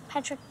Patrick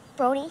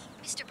Brody?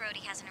 Mr.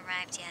 Brody hasn't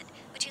arrived yet.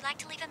 Would you like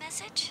to leave a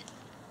message?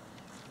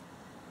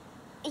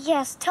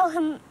 Yes, tell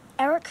him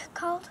Eric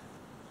called.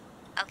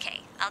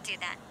 Okay, I'll do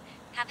that.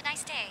 Have a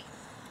nice day.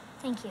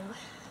 Thank you.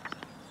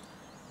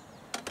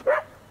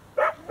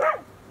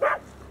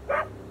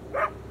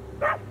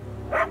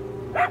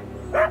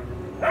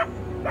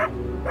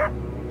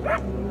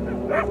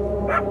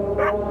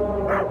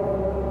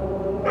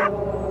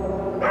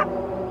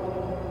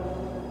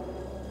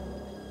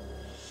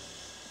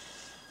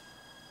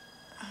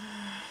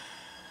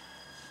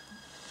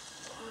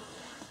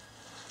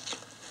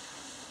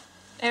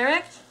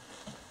 Eric?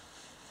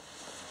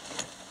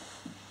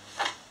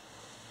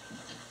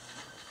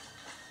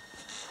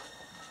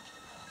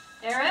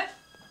 Eric?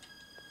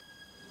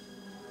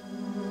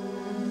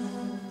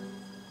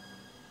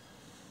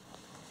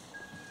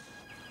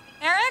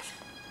 Eric?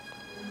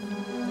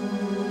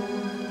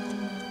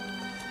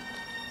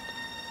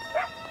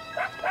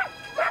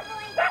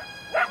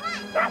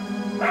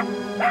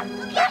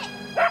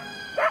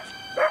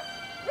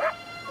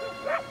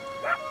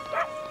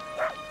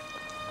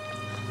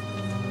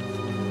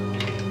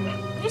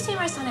 Have you seen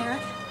my son,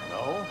 Eric?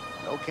 No,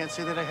 can't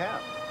say that I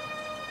have.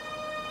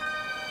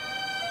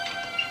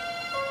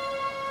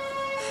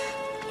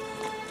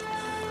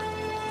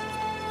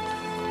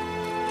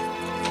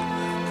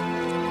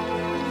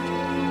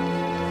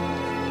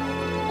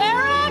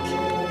 Eric!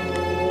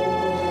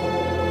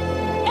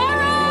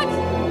 Eric!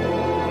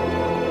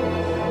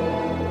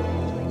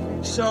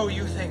 So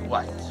you think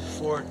what?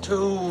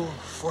 4-2,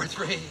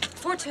 4-3?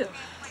 4'2".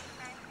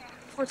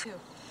 4'2".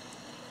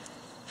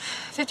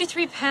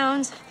 53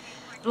 pounds,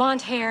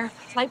 blonde hair,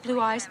 light blue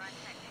eyes.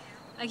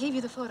 I gave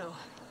you the photo.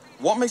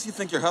 What makes you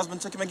think your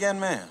husband took him again,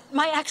 ma'am?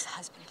 My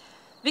ex-husband.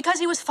 Because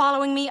he was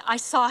following me, I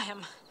saw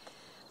him.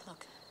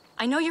 Look,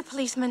 I know you're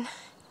policemen,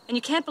 and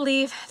you can't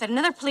believe that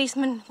another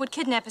policeman would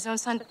kidnap his own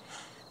son, but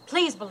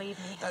please believe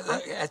me.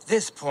 Look, at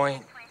this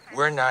point,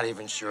 we're not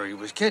even sure he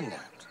was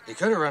kidnapped. He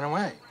could have run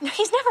away. No,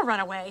 he's never run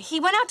away. He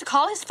went out to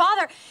call his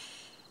father,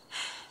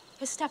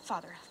 his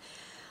stepfather.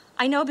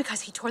 I know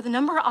because he tore the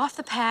number off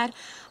the pad.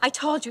 I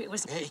told you it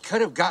was... He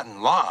could have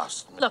gotten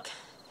lost. Look,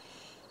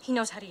 he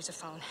knows how to use a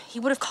phone. He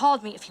would have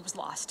called me if he was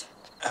lost.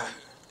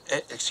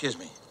 Excuse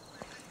me.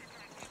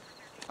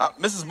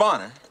 Mrs.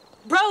 Bonner.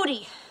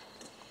 Brody.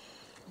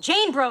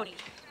 Jane Brody.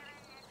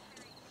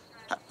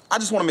 I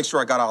just want to make sure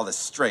I got all this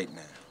straight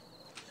now.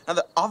 Now,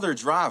 the other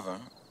driver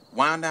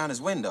wound down his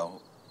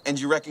window, and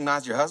you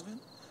recognized your husband?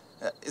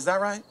 Is that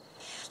right?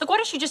 Look, why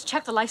don't you just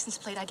check the license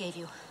plate I gave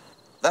you?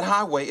 That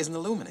highway isn't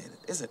illuminated,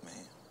 is it, ma'am?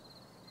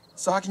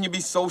 So how can you be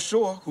so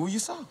sure who you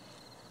saw?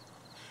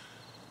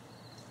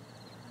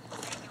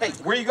 Hey,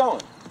 where are you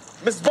going?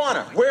 Mrs.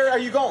 Bonner, where are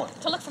you going?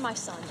 To look for my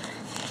son.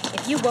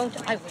 If you won't,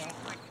 I will.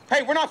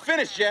 Hey, we're not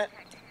finished yet.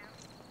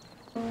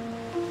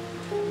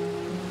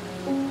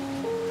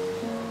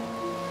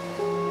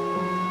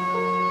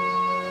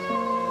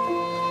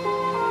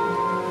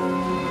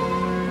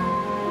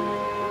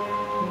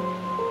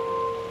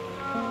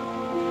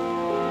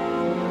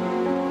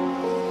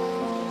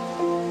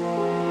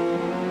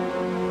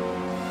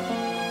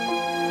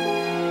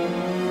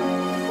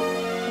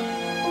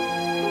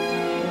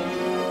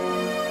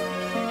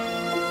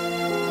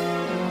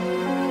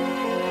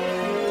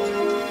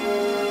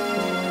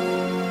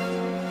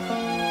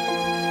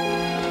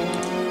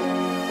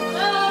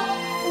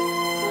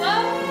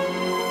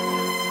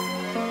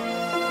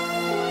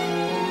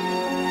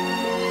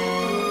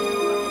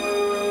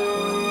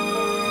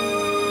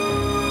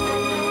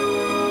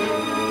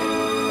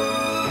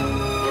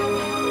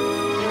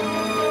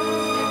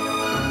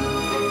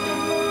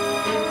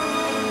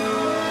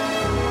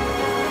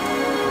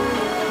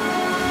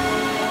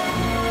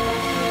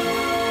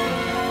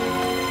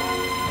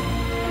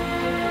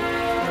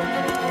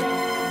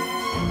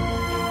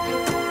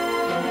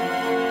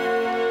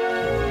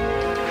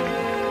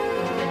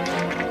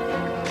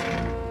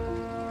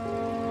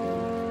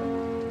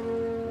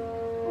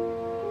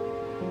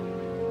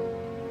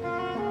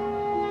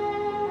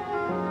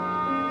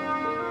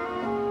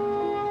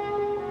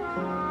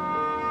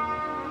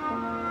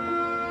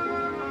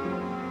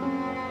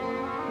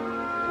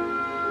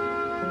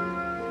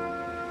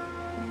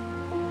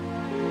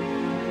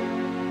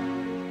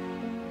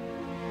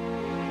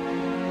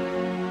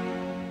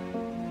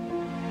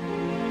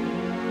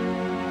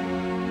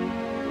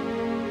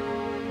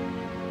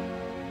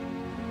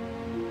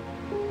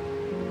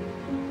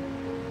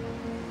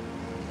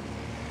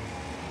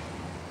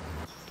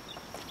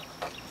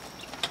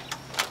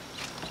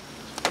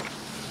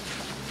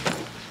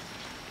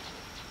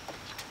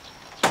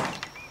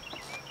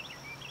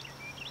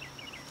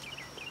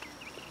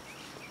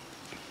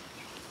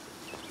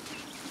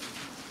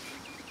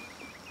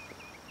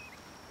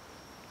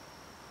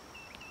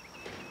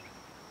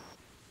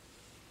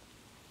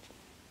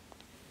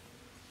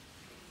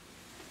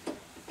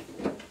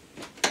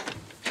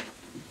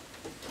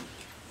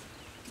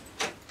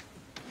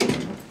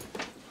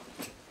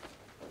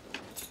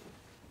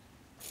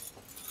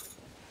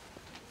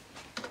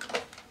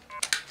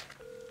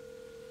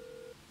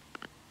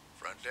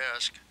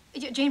 Desk.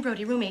 Jane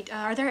Brody, roommate.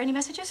 Are there any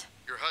messages?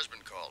 Your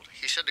husband called.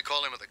 He said to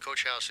call him at the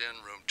Coach House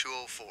Inn, room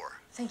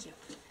 204. Thank you.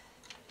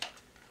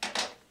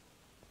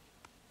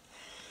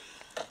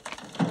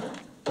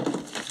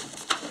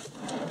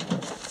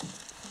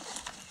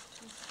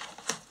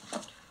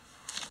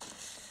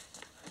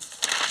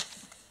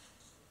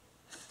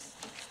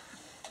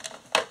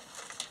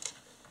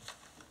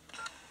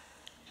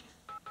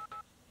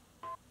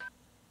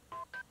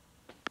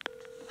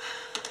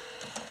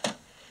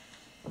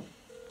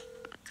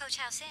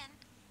 Courthouse Inn.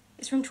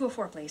 It's room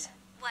 204, please.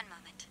 One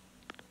moment.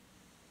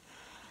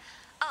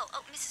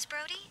 Oh, Mrs.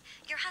 Brody,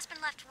 your husband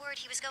left word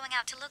he was going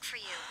out to look for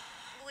you.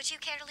 Would you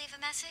care to leave a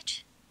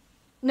message?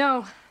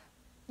 No.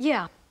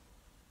 Yeah.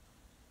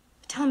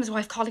 Tell him his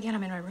wife called again.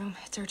 I'm in my room.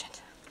 It's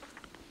urgent.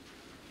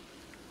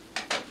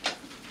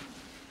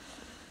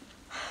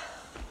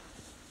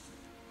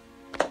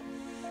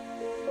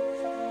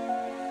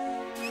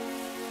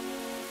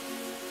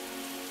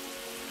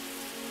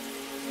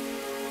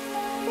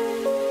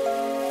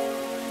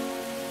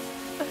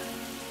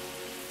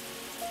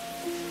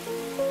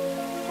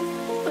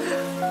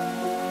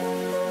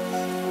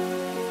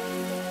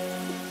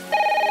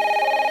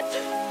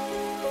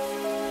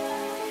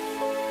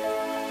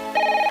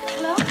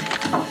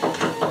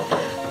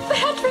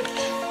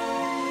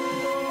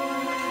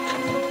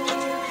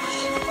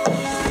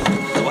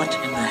 What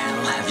in the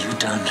hell have you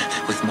done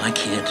with my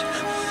kid?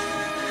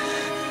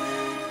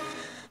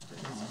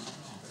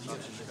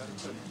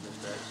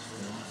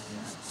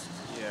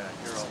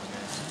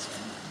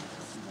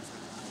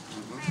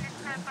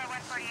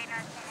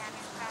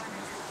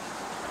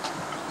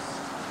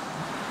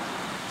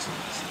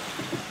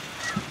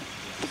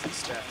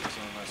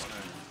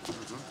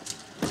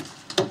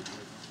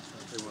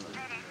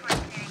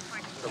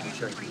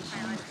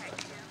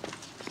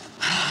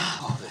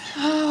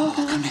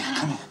 Come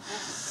here.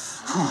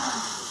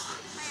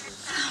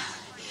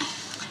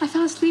 I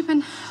fell asleep,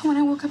 and when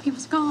I woke up, he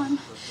was gone.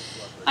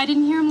 I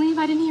didn't hear him leave.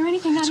 I didn't hear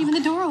anything, not even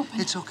the door open.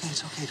 It's okay.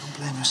 Don't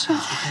blame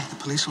yourself, okay? The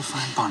police will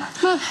find Bonner.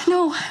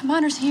 No,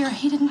 Bonner's here.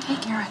 He didn't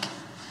take Eric.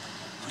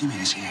 What do you mean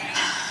he's here?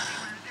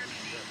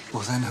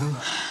 Well, then who?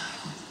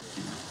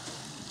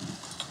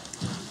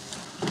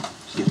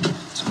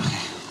 It's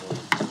okay.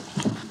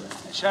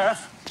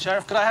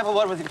 Sheriff, could I have a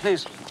word with you,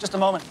 please? Just a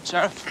moment,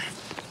 Sheriff.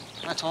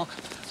 Can I talk?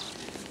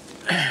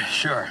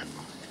 Sure.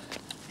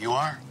 You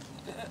are?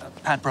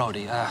 Pat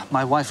Brody.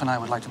 My wife and I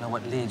would like to know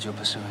what leads you're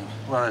pursuing.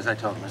 Well, as I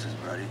told Mrs.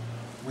 Brody,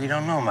 we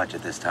don't know much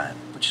at this time.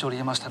 But surely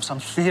you must have some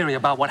theory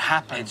about what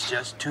happened. It's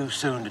just too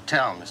soon to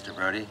tell, Mr.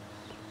 Brody.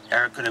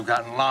 Eric could have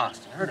gotten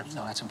lost and hurt himself.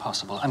 No, that's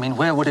impossible. I mean,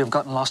 where would he have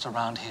gotten lost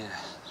around here?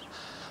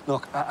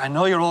 Look, I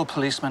know you're all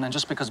policemen, and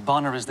just because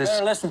Bonner is this...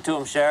 Better listen to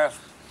him,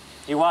 Sheriff.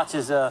 He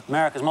watches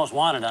America's Most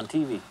Wanted on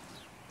TV.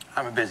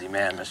 I'm a busy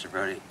man, Mr.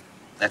 Brody.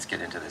 Let's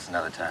get into this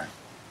another time.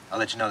 I'll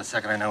let you know the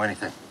second I know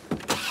anything.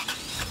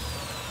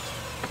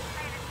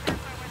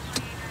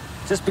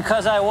 Just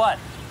because I what?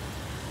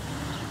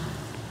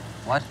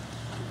 What?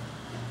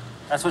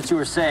 That's what you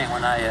were saying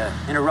when I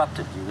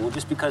interrupted you. Well,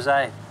 just because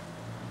I...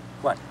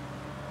 What?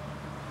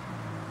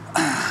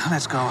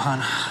 Let's go,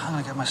 hon. I'm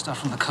gonna get my stuff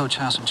from the coach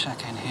house and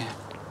check in here.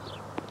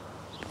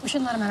 We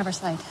shouldn't let him out of our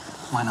sight.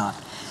 Why not?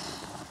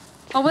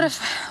 Well, what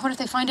if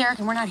they find Eric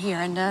and we're not here,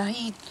 and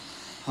he...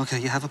 Okay,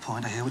 you have a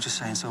point. I hear what you're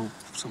saying. So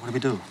what do we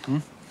do?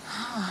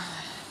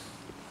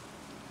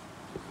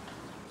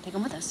 Take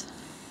him with us.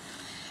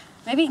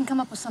 Maybe he can come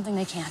up with something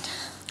they can't.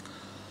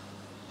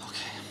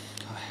 Okay,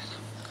 go ahead.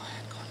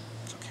 Go on.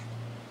 It's okay.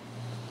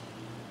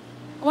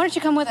 Why don't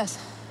you come with us?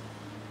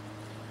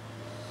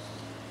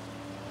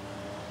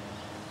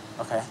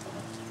 Okay.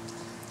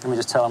 Let me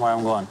just tell him where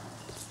I'm going.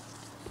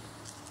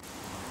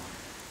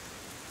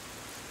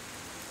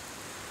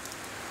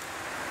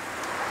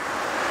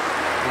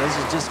 Well, this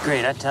is just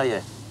great, I tell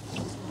you.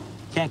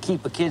 Can't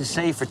keep a kid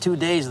safe for 2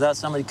 days without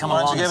somebody coming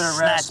along and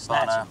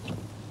snatch him.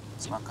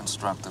 It's not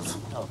constructive.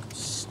 Oh,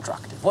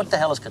 constructive. What the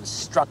hell is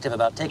constructive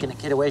about taking a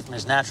kid away from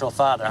his natural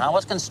father, huh?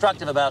 What's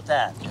constructive about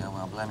that? Yeah,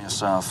 well, blame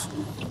yourself.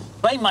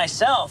 Blame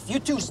myself? You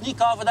two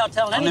sneak off without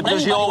telling anybody. Only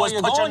because you always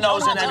put your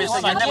nose in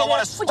everything. You never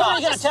want to stop. What are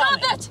you going to tell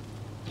me? Stop it!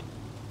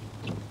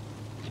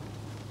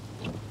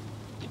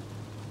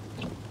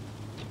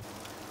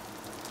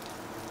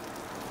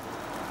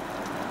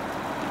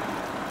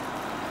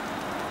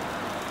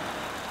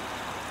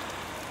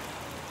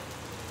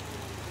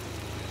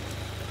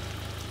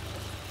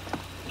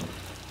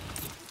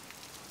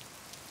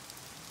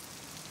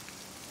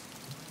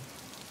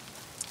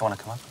 You want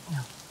to come up? No.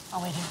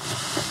 I'll wait here.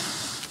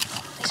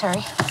 Please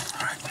hurry.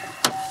 All right.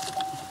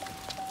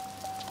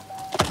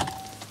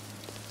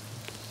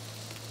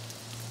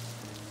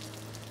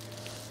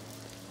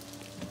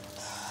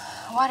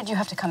 Why did you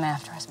have to come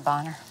after us,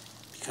 Bonner?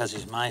 Because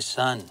he's my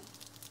son.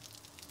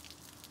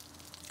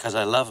 Because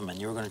I love him and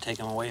you were going to take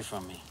him away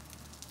from me.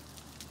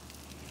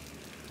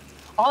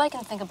 All I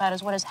can think about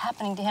is what is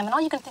happening to him, and all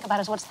you can think about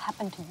is what's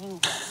happened to you.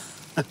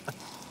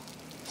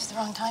 It's the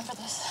wrong time for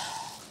this.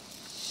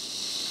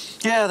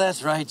 Yeah,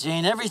 that's right,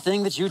 Jane.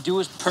 Everything that you do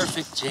is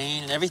perfect,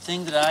 Jane, and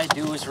everything that I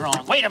do is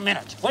wrong. Wait a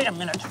minute. I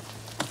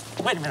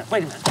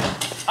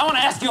want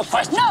to ask you a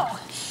question. No!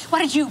 Why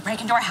did you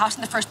break into our house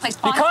in the first place,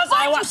 Bonner? Because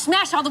Why did you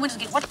smash all the windows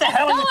again? What the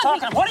hell are you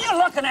talking about? What are you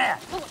looking at?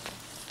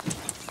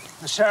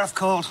 The sheriff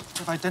called.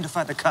 We've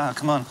identified the car.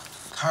 Come on.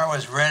 Car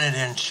was rented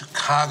in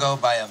Chicago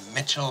by a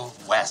Mitchell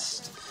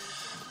West.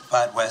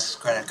 But West's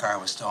credit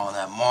card was stolen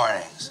that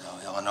morning, so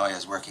Illinois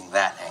is working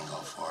that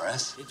angle for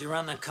us. Did you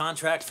run the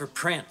contract for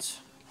Prince?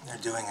 They're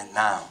doing it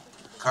now.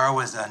 Car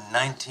was a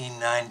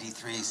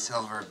 1993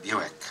 silver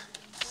Buick.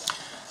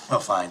 We'll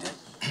find it.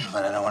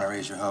 But I don't want to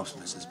raise your hopes,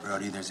 Mrs.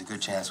 Brody. There's a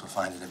good chance we'll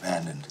find it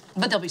abandoned.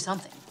 But there'll be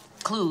something.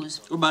 Clues.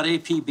 What about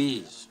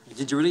APBs?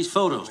 Did you release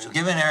photos? We've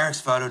given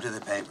Eric's photo to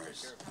the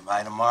papers. And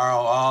by tomorrow,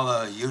 all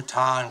of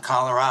Utah and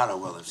Colorado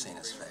will have seen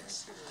his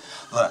face.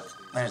 Look,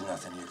 there's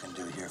nothing you can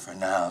do here for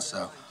now,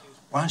 so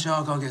why don't you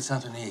all go get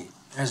something to eat?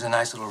 There's a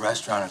nice little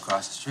restaurant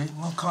across the street,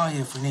 and we'll call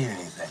you if we need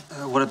anything.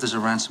 What if there's a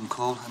ransom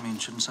call? I mean,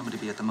 shouldn't somebody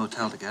be at the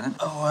motel to get it?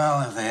 Oh,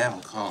 well, if they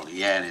haven't called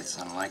yet, it's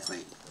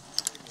unlikely.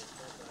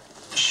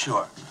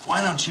 Sure.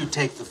 Why don't you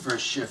take the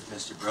first shift,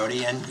 Mr.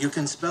 Brody, and you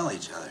can spell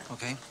each other.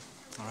 Okay.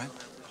 All right.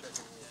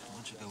 Why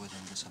don't you go with him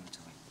and get something to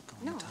me?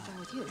 No, I'm going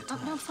with you. Oh,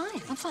 no, I'm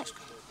fine. I'm fine.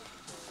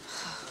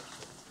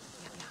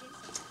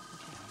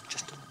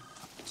 Just do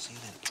it. See you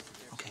later.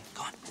 Okay,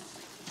 go on.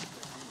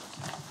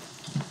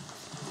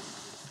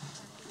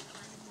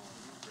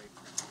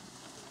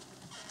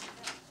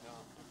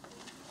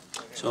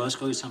 So let's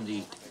go get something to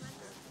eat.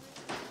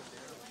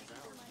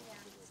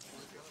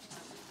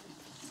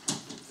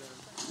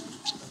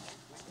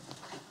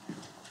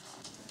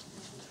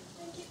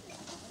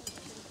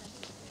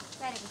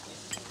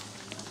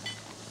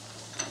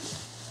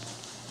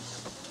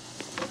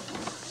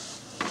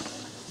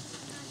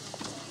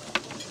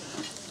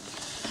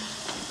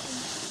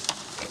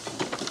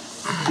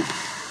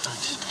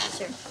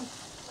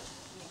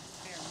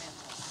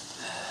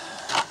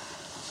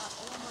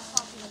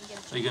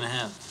 What are you gonna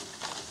have?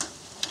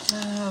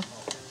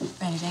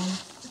 Anything.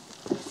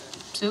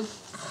 Soup?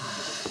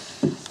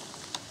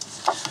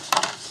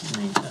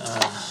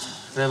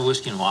 Could I have a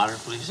whiskey and water,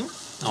 please?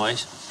 No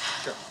ice?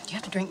 Sure. Do you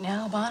have to drink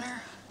now,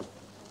 Bonner?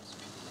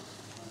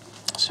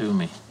 Sue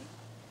me.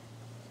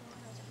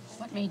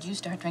 What made you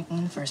start drinking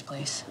in the first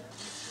place?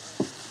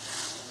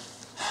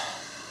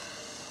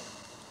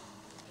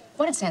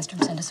 Why did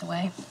Sandstrom send us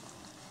away?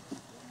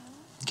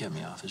 Get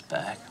me off his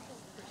back.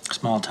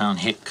 Small town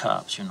hick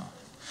cops, you know.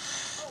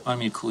 Wanted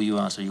me to cool you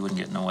out so you wouldn't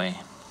get in the way.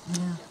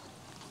 Yeah.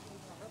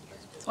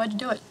 Why'd you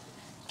do it?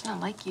 It's not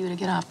like you to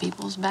get off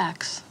people's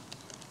backs.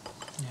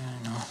 Yeah,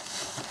 I know.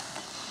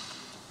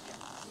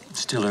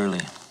 It's still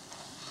early.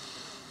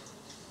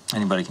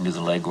 Anybody can do the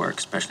legwork,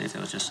 especially if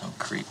it was just some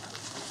creep.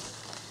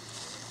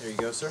 There you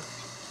go, sir.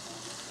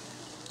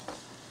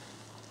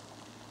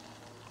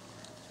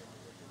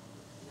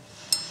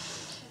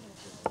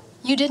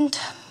 You didn't?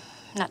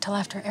 Not till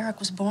after Eric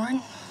was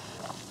born?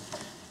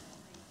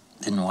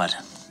 Didn't what?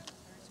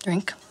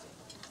 Drink.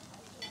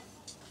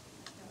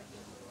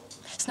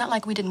 It's not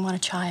like we didn't want a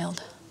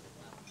child.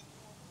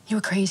 You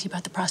were crazy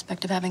about the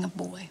prospect of having a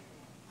boy,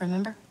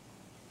 remember?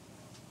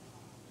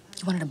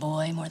 You wanted a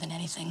boy more than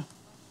anything.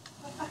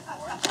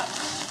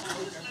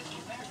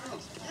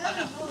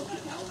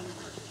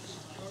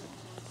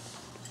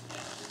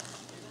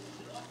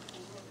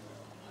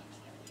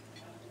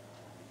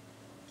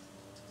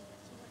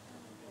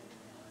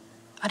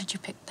 Why did you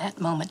pick that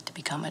moment to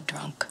become a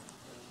drunk?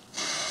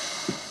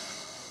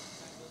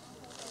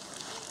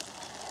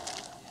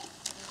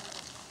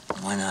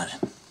 Why not?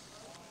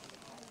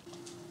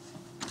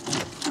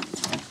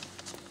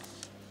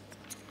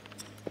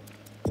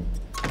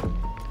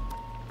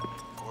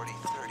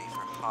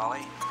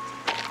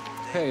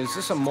 Hey, is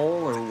this a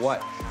mole or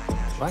what?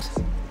 What?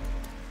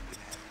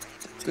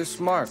 This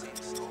mark.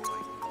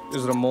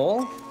 Is it a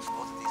mole?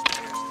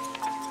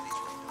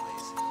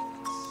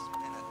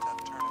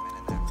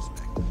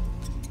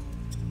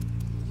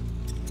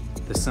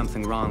 There's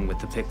something wrong with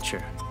the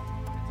picture.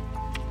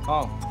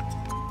 Oh.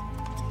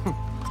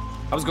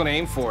 I was gonna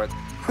aim for it.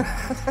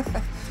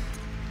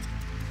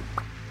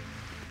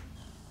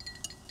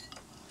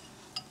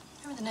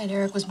 Remember the night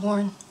Eric was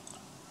born?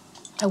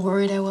 How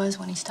worried I was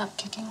when he stopped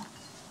kicking?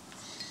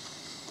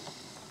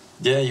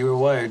 Yeah, you were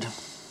wired.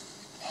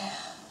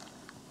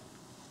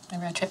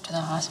 Remember our trip to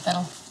the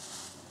hospital?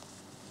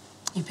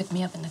 You picked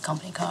me up in the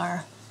company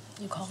car.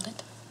 You called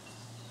it.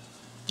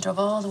 You drove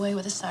all the way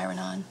with a siren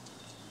on.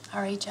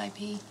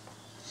 RHIP.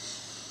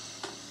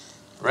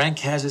 Rank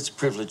has its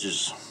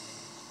privileges.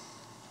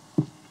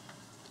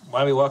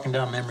 Why are we walking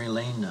down memory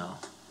lane now?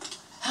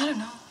 I don't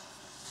know.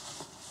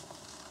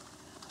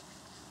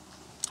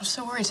 I was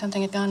so worried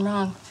something had gone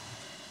wrong.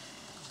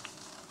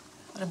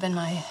 Would have been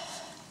my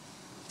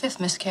 5th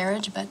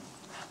miscarriage, but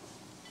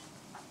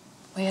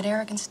we had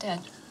Eric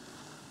instead.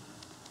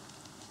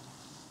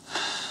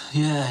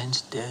 Yeah,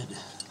 instead.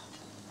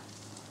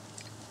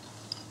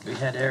 We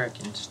had Eric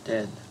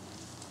instead.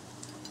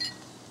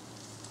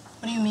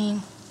 What do you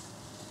mean?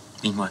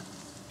 Mean what?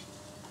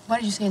 Why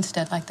did you say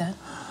instead like that?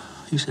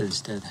 You said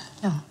instead.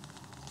 No.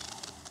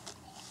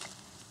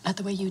 Not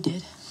the way you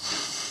did.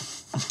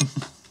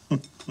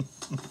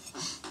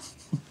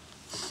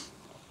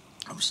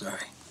 I'm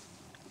sorry.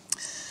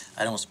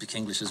 I don't speak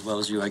English as well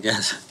as you, I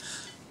guess.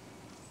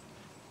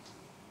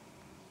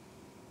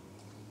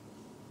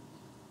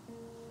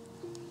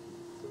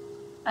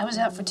 I was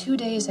out for 2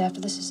 days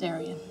after the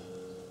cesarean.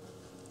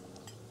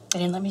 They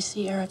didn't let me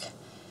see Eric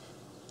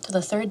till the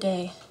 3rd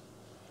day.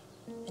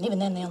 And even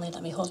then, they only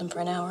let me hold him for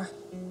an hour.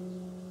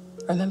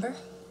 Remember?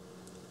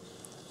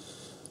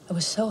 I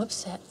was so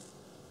upset.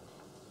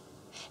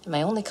 And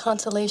my only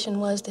consolation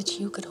was that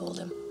you could hold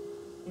him.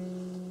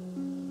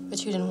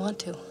 But you didn't want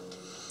to.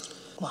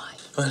 Why?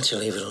 Why don't you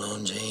leave it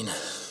alone, Jane?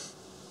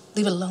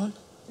 Leave it alone?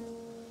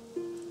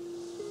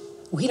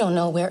 We don't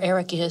know where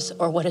Eric is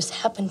or what has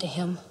happened to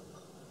him.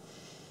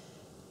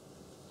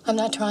 I'm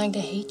not trying to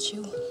hate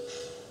you.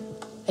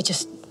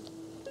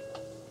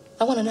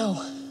 I want to know,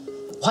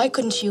 why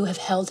couldn't you have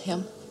held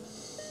him?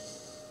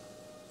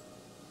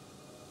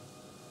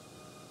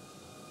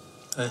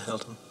 I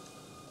held him.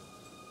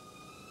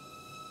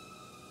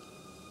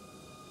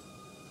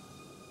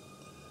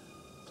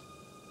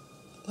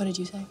 What did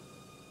you say?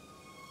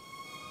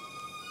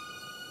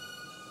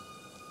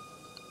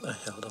 I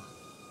held him.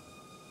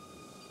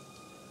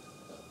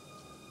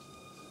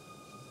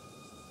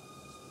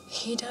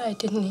 He died,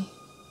 didn't he?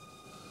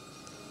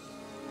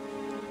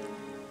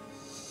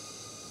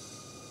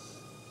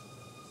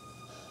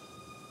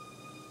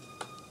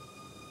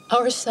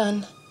 Our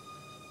son,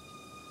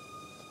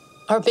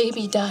 our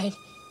baby died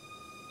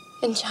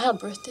in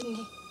childbirth, didn't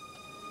he?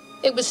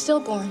 It was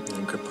stillborn.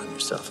 Don't grip on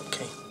yourself,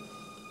 okay?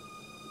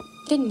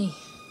 Didn't he?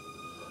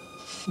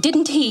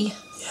 Didn't he?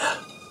 Yeah.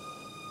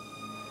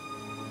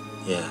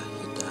 Yeah,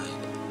 he died.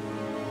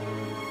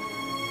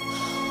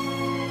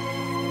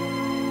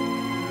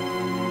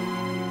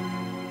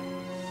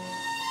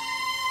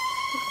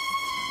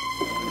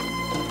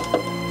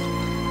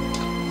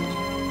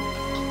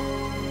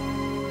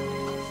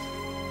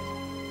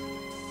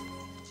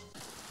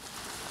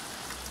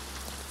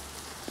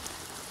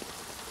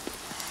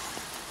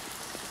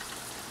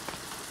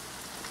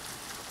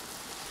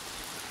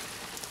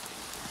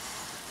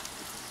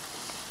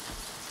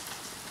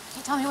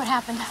 Tell me what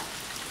happened.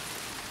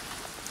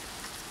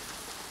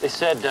 They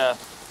said the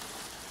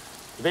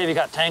baby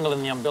got tangled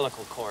in the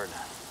umbilical cord.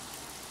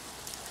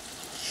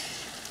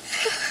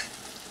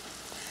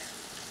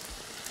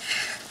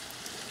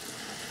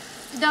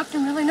 Did Dr.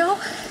 Miller know?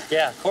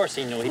 Yeah, of course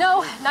he knew.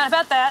 No, not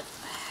about that.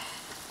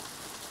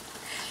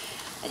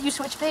 You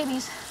switched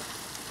babies.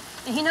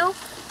 Did he know?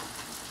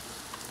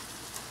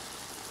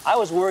 I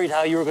was worried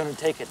how you were going to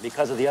take it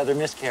because of the other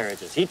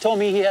miscarriages. He told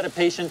me he had a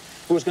patient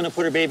who was going to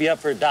put her baby up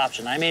for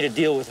adoption. I made a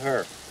deal with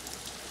her.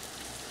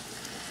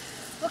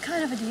 What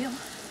kind of a deal?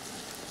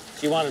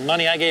 She wanted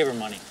money, I gave her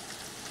money.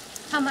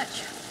 How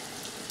much?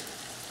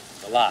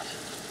 A lot.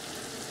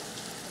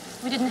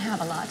 We didn't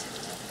have a lot.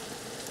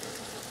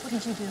 What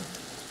did you do?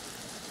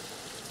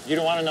 You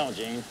don't want to know,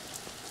 Jane.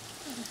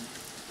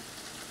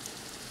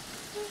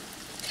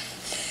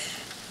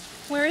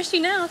 Where is she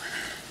now?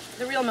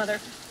 The real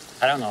mother.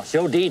 I don't know. She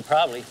OD'd,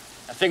 probably.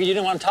 I figured you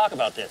didn't want to talk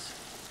about this.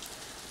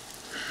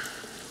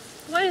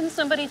 Why didn't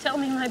somebody tell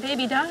me my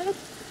baby died?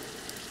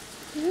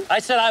 I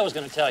said I was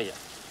going to tell you.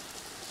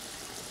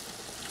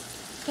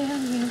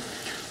 Damn you.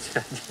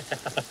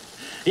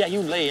 Yeah, you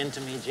lay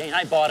into me, Jane.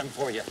 I bought him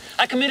for you.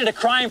 I committed a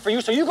crime for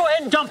you, so you go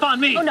ahead and dump on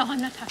me. Oh, no, I'm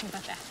not talking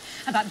about that.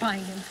 About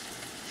buying him.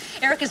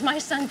 Eric is my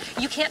son.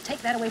 You can't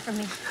take that away from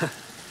me.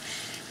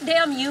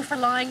 Damn you for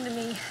lying to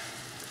me.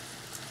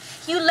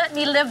 You let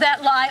me live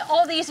that lie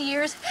all these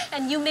years,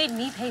 and you made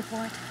me pay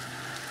for it.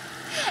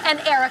 And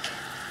Eric,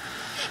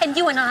 and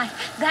you and I,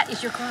 that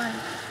is your crime.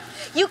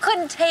 You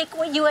couldn't take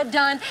what you had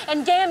done,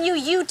 and damn you,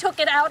 you took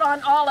it out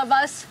on all of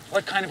us.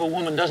 What kind of a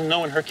woman doesn't know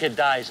when her kid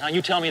dies? Now,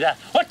 you tell me that.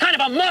 What kind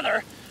of a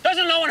mother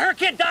doesn't know when her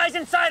kid dies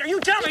inside her? You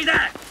tell me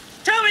that.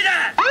 Tell me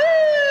that.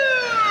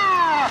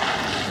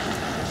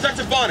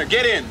 Sergeant Bonner,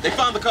 get in. They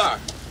found the car.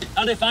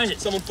 How'd they find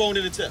it? Someone phoned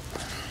in a tip.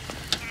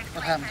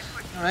 What happened?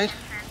 All right?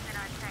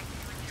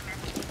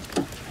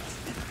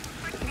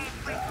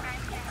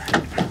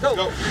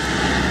 Go.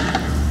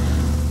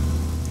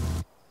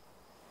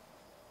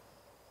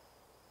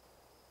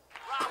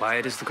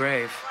 Quiet as the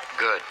grave.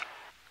 Good.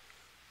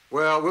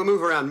 Well, we'll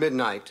move around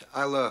midnight.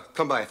 I'll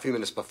come by a few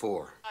minutes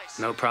before.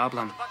 No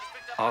problem.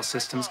 All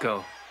systems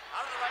go.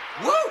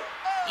 Woo!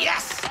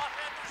 Yes!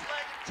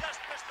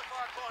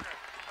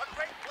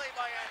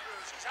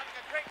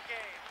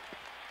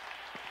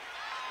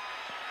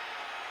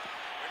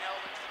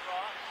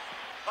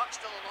 Buck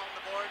still along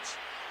the boards.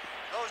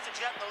 Goes to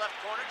Jet in the left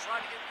corner,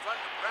 trying to get in front,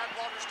 but Brad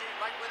Walderstein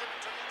right with him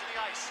and took it to the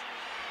ice.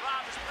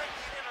 Rob is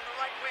breaking it in on the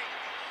right wing,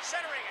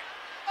 centering it.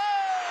 Oh!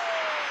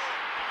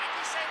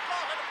 Andy St.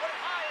 Paul had to put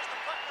it high as the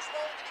puck was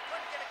rolling, and he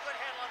couldn't get a good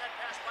handle on that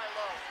pass by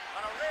Lowe.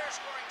 On a rare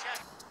scoring chance.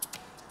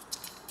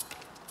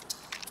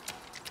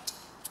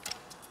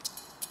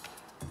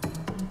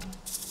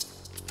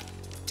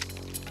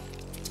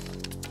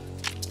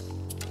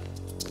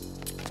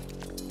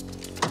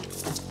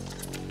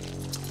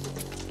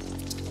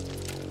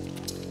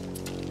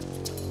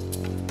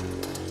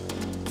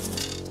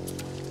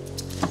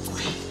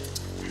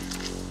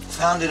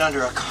 Found it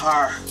under a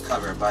car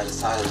cover by the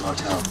side of the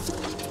motel.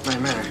 Wait a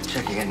minute,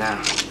 checking it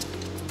now.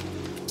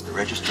 The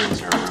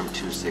registrants are room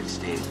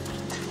 216.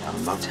 Now, the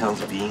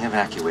motel's being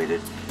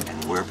evacuated,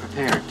 and we're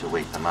prepared to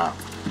wait them out.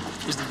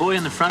 Is the boy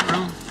in the front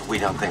room? We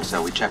don't think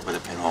so. We checked with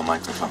a pinhole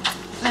microphone.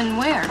 And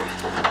where?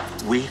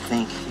 We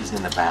think he's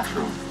in the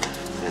bathroom.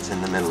 It's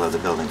in the middle of the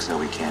building, so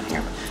we can't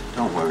hear him.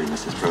 Don't worry,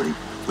 Mrs. Brody.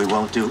 We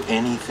won't do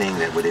anything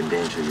that would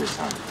endanger your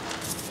son.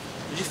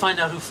 Did you find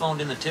out who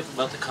phoned in the tip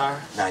about the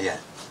car? Not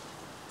yet.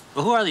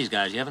 Well, who are these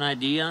guys? You have an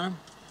ID on them?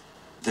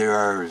 There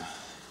are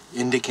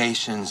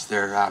indications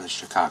they're out of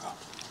Chicago.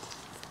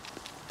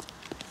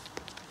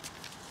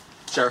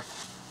 Sure.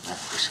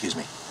 Excuse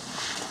me.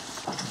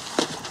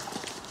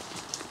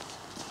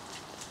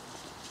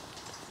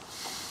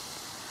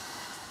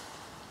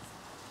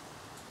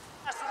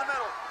 Pass to the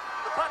middle.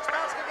 The punch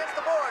bouncing against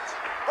the boards.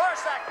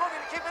 Barsack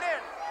moving to keep it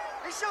in.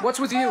 He shoots. What's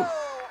with you?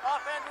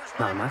 Off Andrews'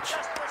 Not leg. much.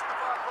 Just missed the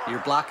far post. You're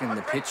blocking A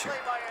the great pitcher. play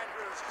by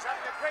Andrews. He's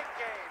having a great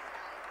game.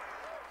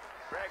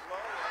 Greg Lowe.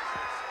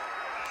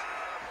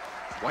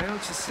 Why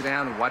don't you sit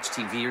down and watch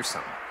TV or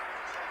something?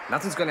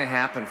 Nothing's gonna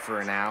happen for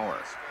an hour.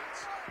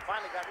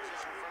 Finally got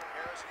position in front of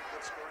Harrison.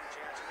 Good scoring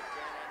chance. And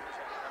again, Andrews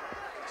had to come up with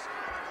a big save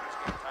to keep this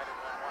game tied at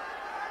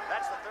 1-1.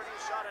 That's the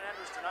 30th shot on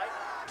Andrews tonight.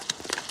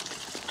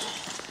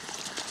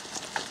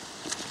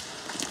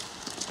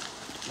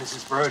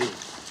 Mrs. Brody,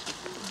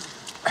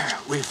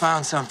 we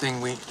found something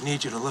we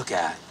need you to look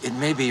at. It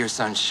may be your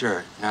son's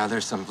shirt. Now,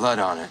 there's some blood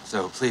on it,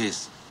 so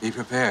please be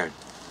prepared.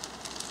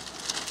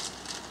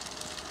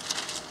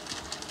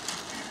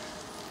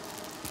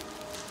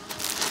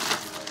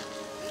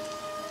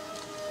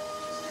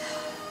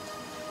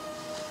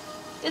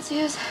 It's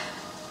his.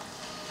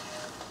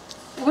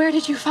 Where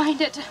did you find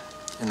it?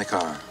 In the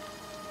car.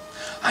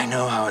 I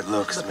know how it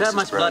looks, But Mrs. that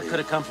much blood Brody. could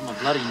have come from a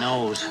bloody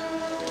nose.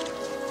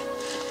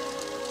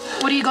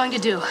 What are you going to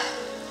do?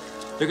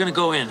 They're gonna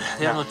go in.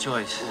 They have no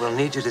choice. We'll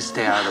need you to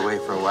stay out of the way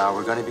for a while.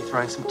 We're going to be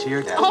throwing some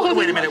tear gas. Oh,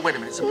 Wait a minute.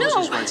 Suppose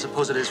No. he's right.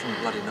 Suppose it is from a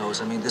bloody nose.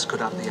 I mean, this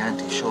could up the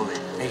ante, surely.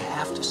 They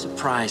have to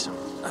surprise him.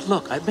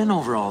 Look, I've been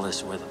over all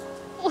this with him.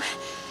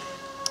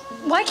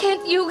 Why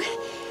can't you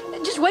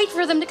just wait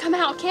for them to come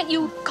out? Can't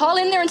you call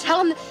in there and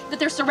tell them that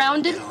they're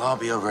surrounded? It'll all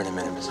be over in a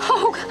minute, Mrs.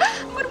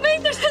 Oh, but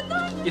wait, there's a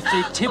knife. If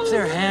they tip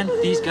their hand,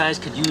 these guys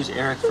could use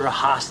Eric for a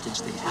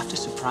hostage. They have to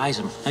surprise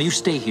him. Now, you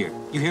stay here.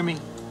 You hear me?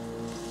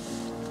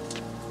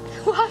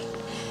 Why?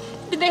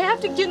 Did they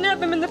have to kidnap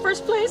him in the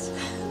first place?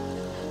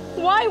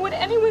 Why would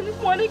anyone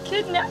want to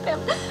kidnap him?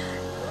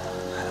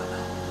 I don't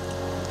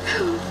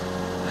know.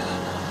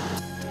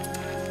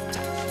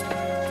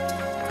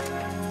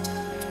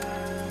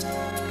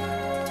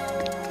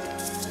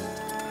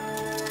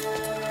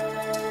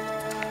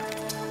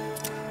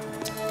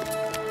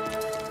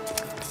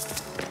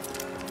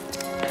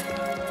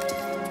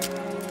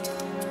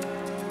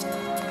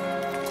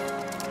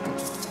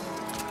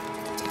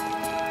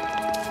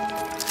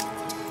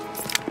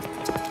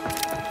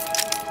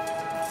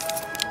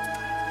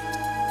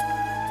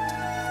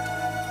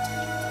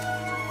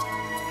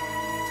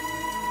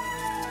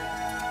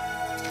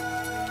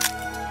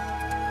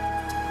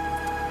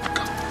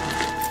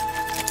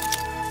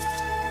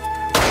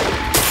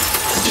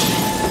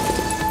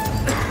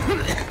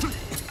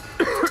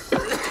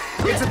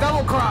 It's a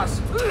double cross.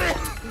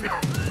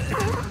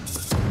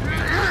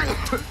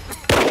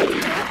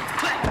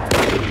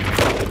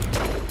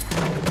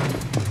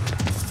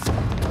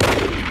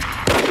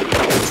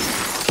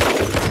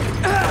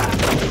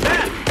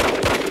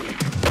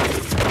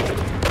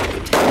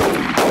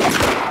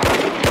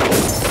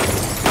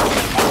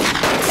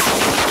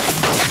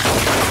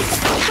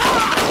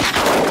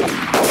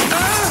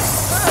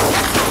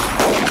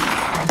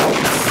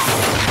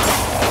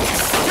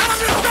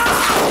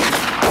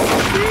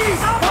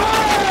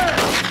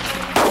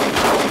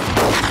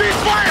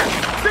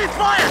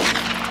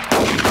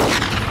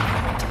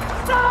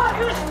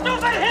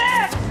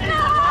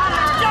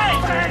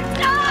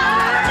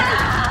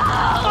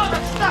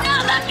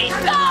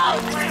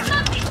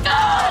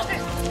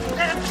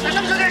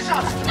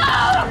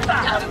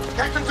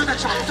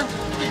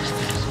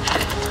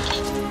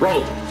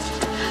 Roll.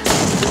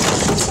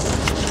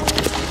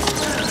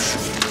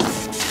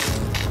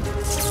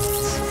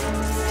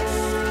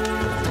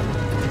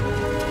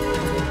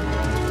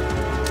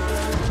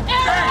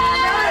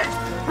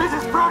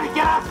 Mrs. Brody,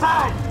 get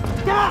outside!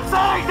 Get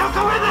outside! Don't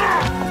go in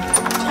there!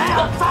 Stay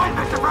outside,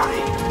 Mr.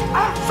 Brody!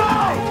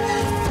 Outside!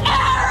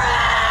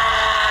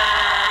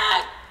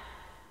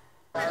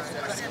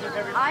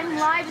 I'm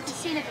live at the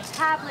scene of the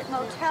Tablet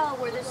Motel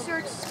where the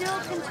search still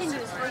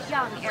continues for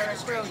young Eric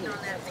Brody.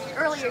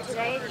 Earlier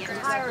today, the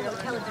entire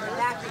hotel had been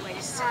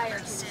evacuated prior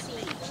to the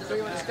scene.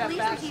 Police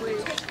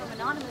received a tip from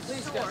anonymous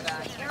source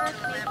that Eric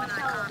may be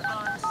held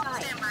on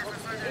site.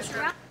 It's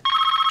around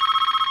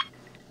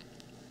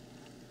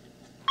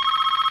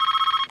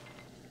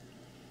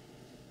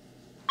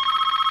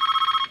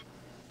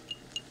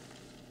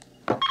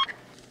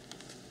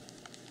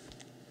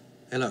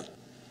Hello.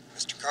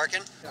 Mr.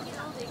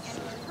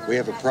 Karkin? We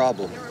have a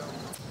problem.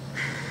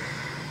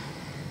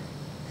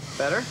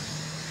 Better?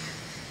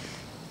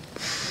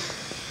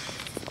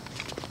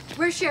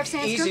 Where's Sheriff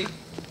Sandstrom? Easy.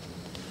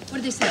 What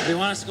did they say? They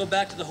want us to go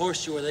back to the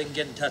horseshoe where they can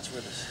get in touch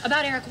with us.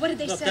 About Eric, what did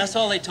they Look, say? that's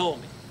all they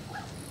told me.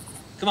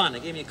 Come on, they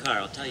gave me a car.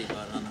 I'll tell you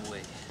about it on the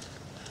way.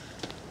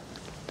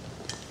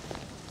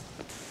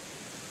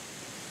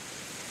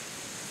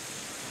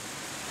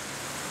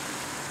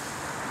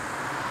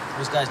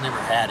 Those guys never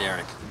had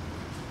Eric.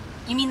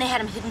 You mean they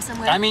had him hidden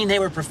somewhere? I mean, they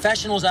were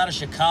professionals out of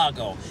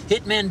Chicago.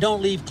 Hitmen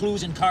don't leave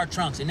clues in car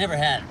trunks. They never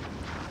had.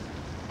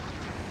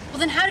 Well,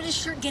 then how did his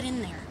shirt get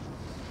in there?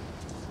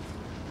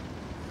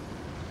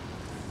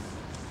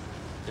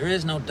 There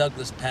is no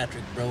Douglas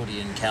Patrick Brody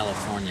in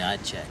California. I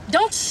checked.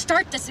 Don't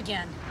start this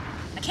again.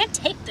 I can't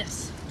take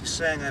this. You're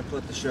saying I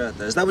put the shirt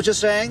there. Is that what you're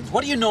saying?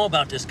 What do you know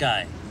about this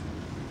guy?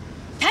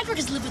 Patrick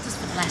has lived with us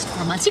for the last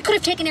 4 months. He could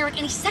have taken Eric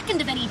any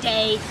second of any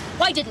day.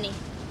 Why didn't he?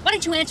 Why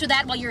don't you answer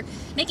that while you're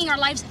making our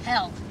lives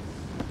hell?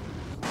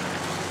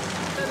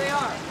 There they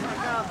are.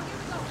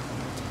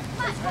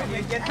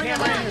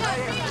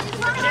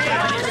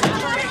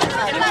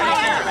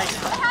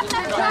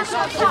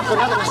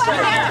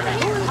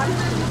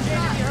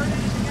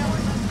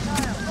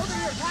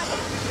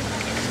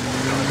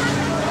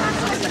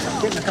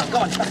 Get in the car. Go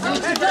on. Go,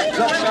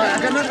 I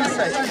got nothing to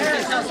say.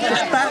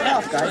 Just back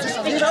off, guys. Just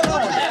leave it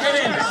alone. Get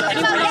in.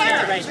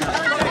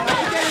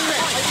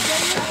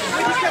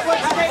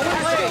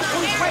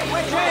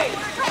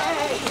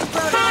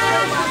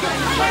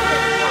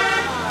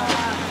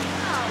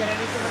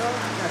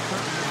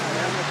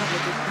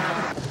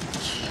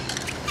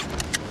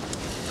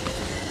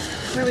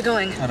 Where are we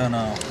going? I don't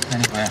know.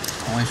 Anywhere.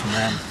 Away from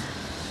them.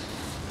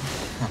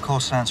 Now call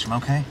Sandstrom,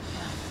 okay?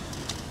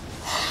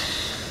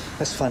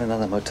 Let's find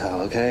another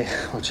motel, okay?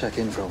 We'll check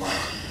in for a while.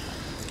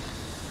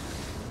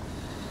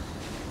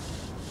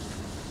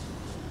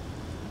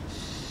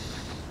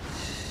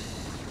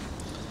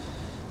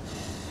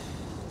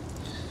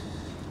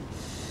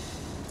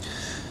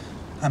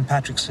 I'm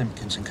Patrick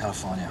Simpkins in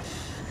California.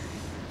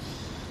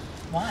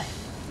 Why?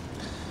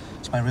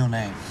 It's my real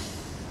name.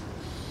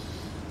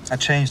 I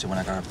changed it when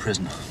I got out of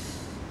prison.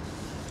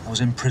 I was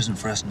in prison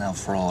for S&L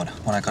fraud.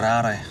 When I got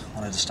out, I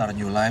wanted to start a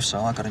new life,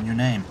 so I got a new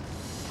name.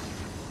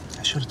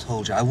 I should have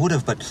told you. I would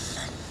have, but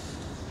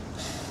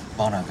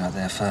Bono got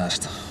there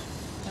first.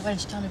 Why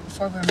didn't you tell me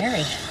before we were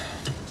married?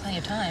 Plenty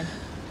of time.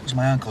 It was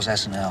my uncle's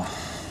S&L.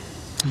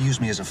 He used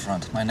me as a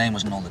front. My name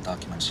was in all the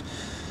documents.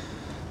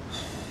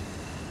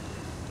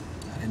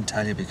 I didn't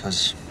tell you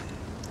because,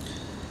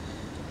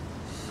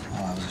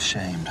 well, I was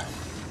ashamed.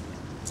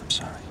 I'm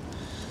sorry.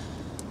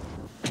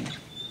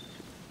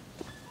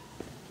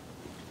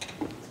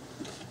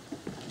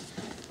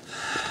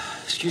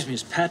 Excuse me,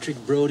 is Patrick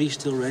Brody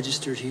still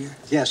registered here?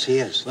 Yes, he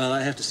is. Well,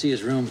 I have to see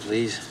his room,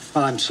 please.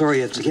 Well, I'm sorry,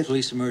 it's a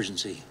police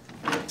emergency.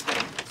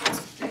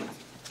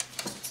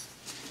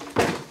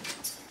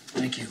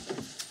 Thank you.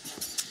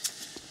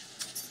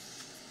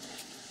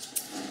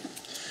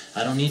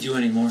 I don't need you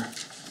anymore.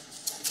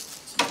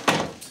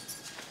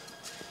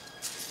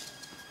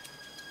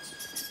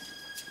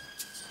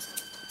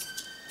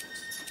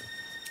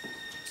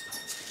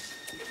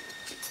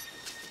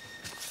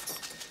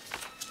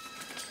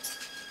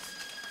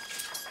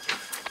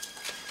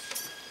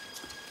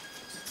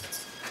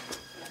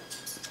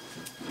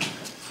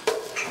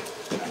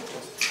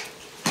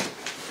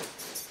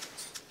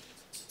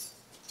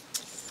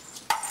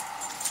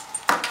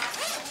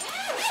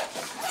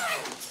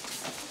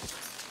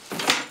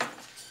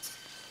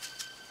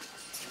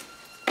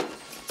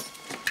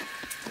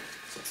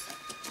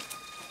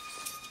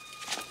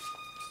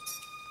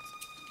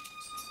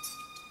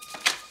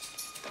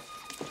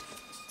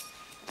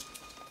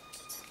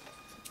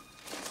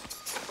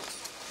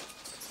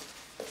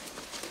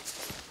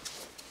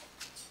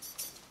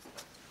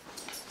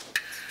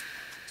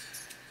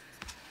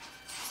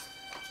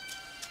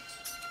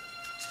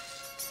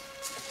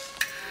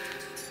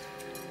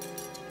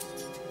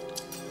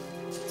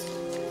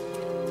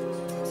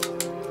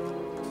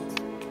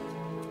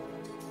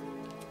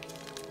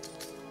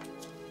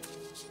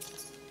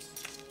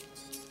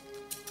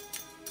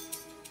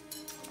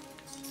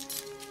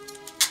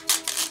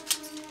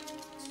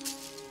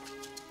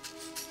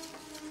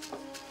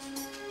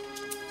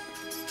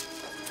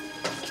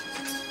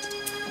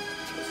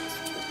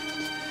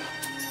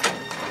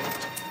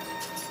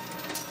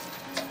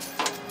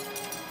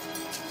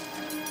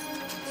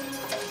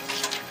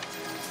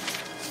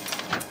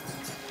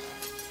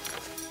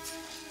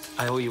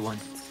 I owe you one.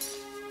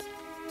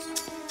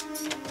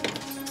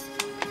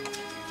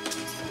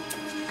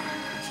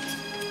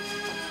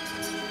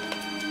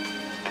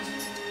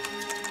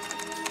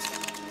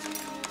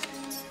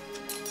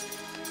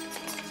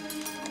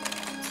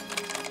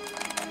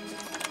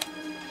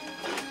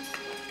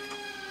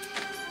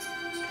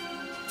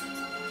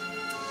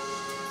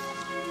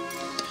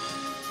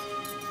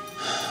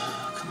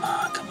 Come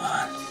on, come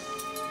on.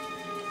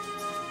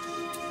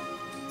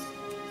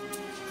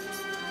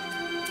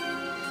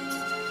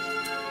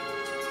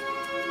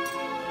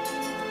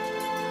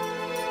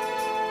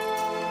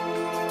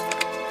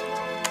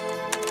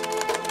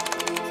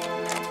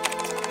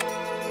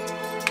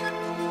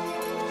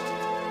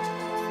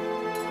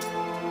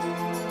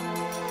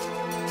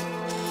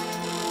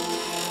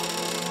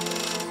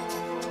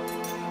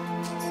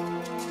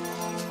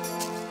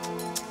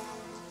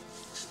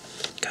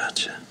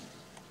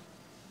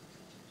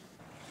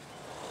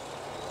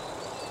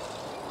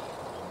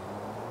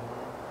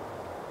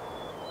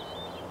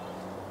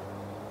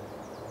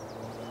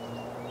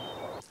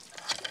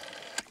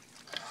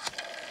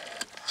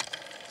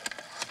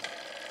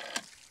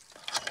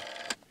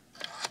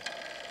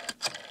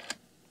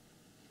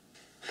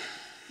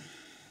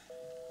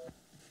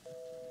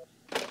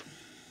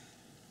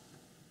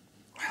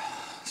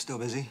 Still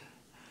busy?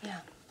 Yeah.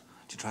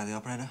 Did you try the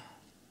operator?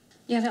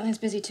 Yeah, that line's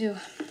busy too.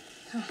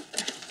 Oh, I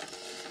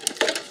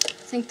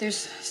think there's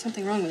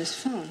something wrong with his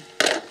phone.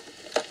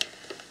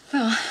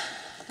 Well,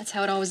 that's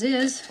how it always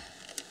is.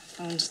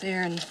 Phone's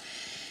there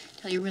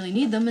until you really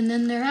need them, and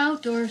then they're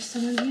out or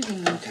someone's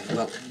using them. Okay,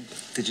 well,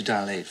 did you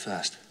dial 8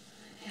 first?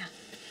 Yeah.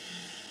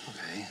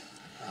 Okay.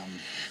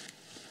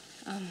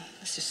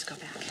 Let's just go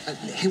back.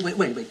 Hey,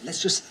 wait.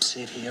 Let's just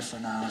sit here for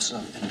an hour or so,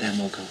 and then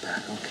we'll go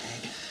back,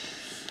 okay?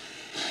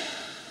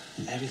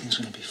 Everything's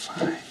gonna be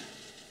fine.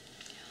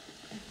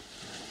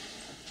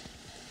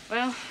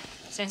 Well,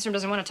 Sandstrom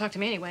doesn't want to talk to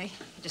me anyway.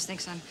 He just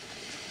thinks I'm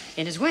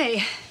in his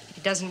way.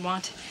 He doesn't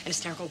want an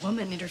hysterical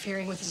woman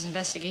interfering with his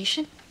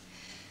investigation.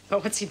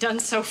 But what's he done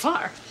so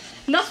far?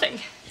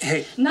 Nothing.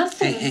 Hey.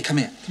 Nothing. Hey, come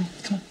here.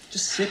 Come on.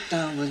 Just sit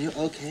down, will you?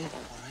 Okay.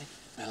 All right.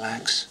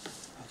 Relax.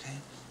 Okay?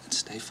 And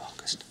stay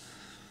focused.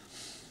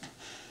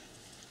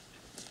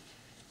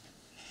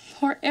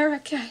 Poor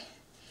Eric.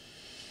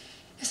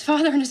 His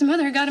father and his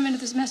mother got him into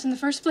this mess in the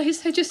first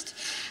place. I just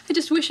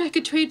wish I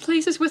could trade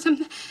places with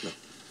him.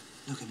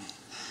 Look at me.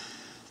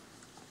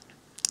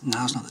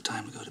 Now's not the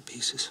time to go to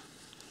pieces.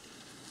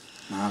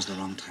 Now's the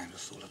wrong time to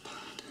fall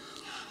apart.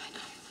 I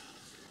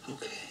know.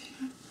 Okay.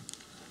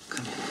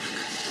 Come here.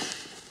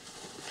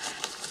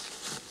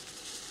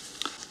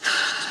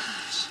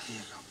 Here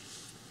you go.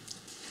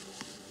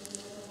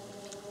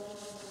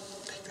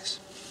 Take this.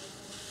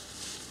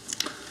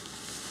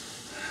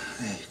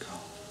 There you go.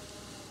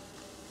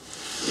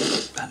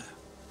 Better.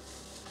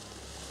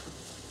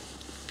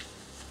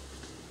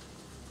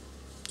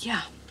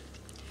 Yeah.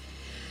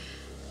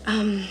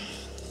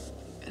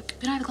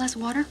 Could I have a glass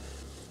of water?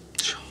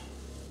 Sure.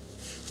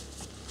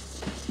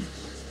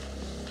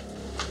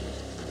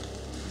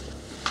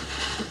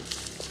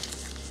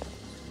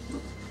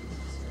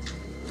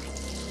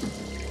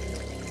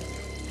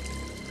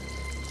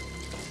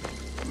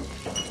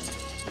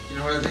 You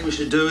know what I think we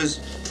should do is...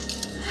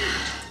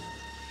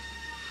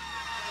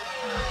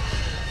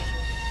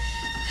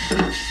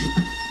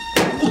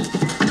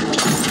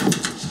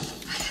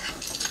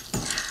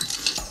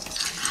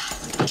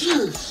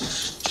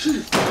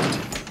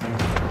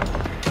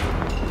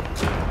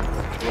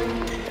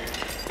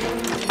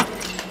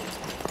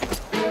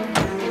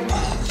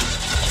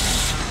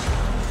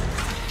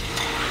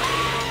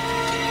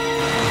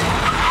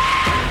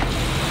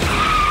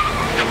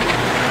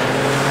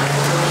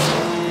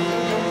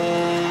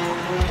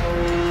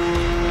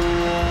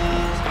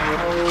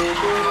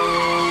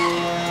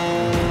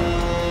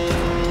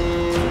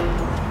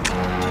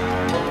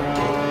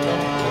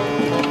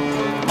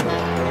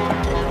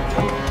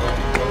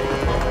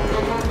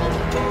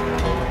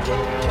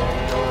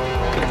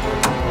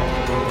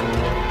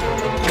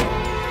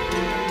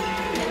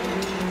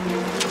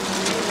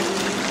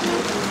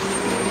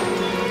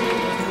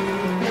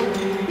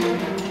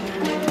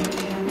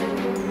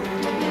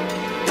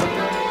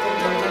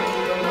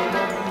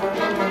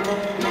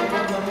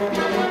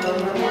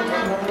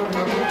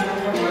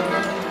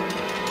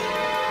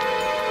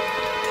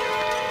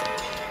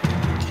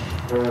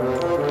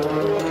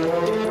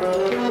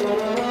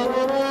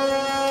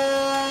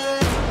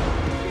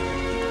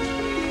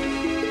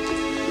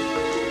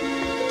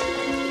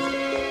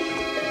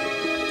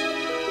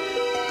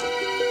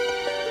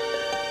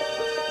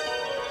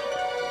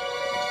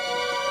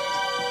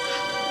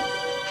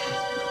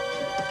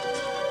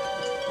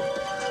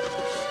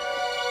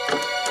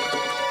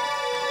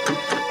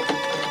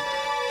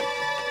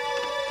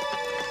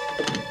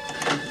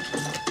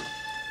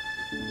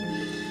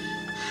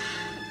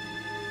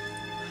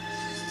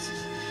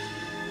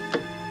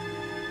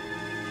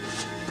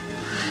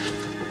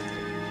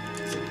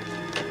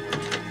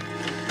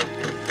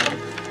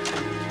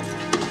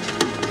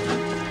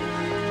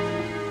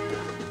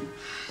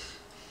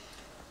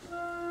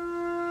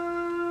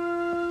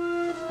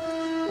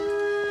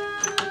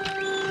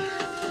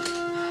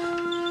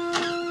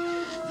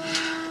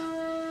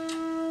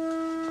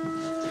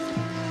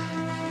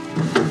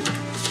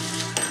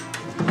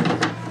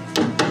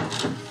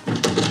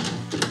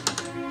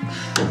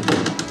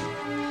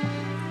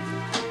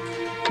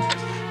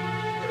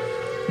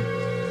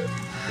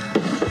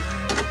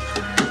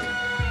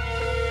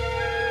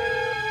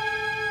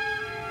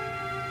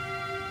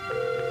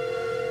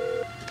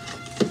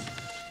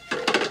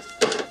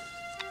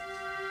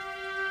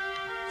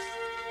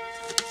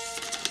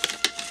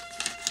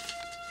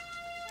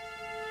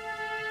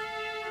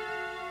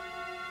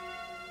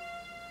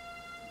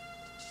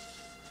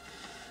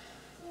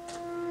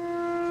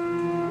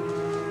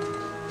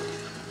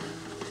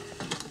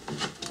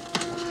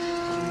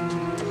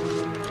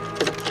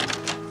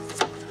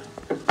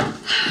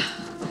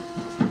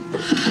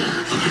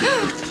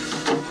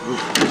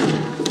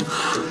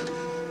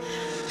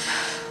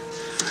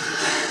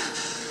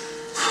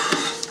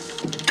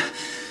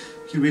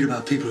 You read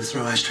about people who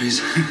throw ashtrays.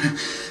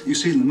 You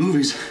see it in the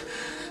movies.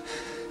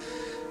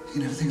 You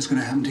never think it's going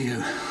to happen to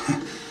you.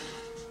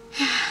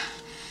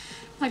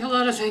 Like a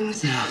lot of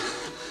things. Yeah.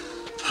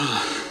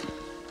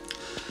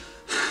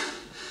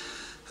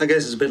 I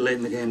guess it's a bit late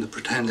in the game to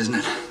pretend, isn't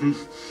it?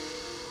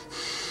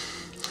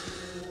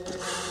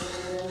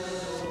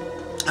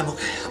 I'm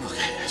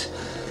okay, yes.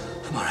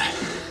 I'm all right.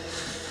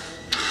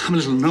 I'm a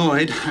little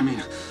annoyed. I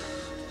mean,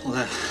 all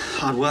that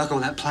hard work,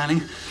 all that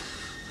planning.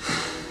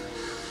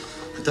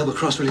 The double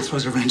cross really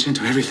throws a wrench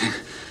into everything.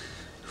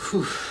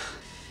 Whew.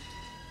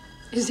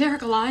 Is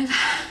Eric alive?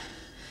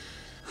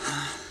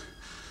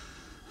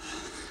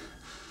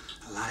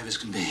 Alive as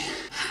can be.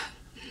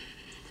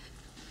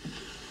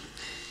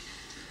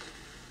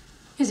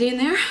 Is he in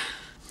there?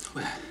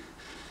 Where?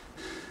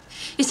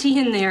 Is he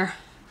in there?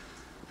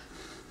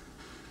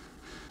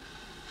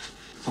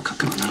 Oh,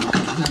 come on, no,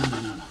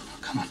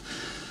 come on.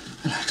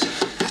 Relax.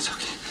 That's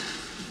okay.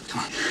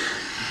 Come on.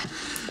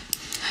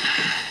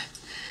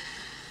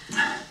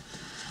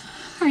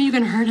 Are you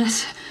gonna hurt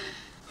us?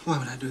 Why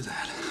would I do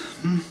that?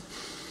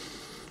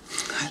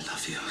 I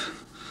love you.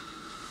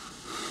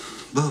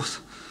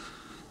 Both.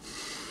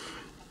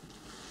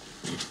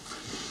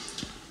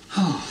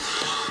 Oh.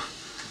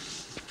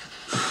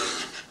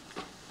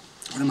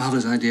 What a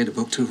marvelous idea to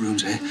book 2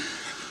 rooms, eh?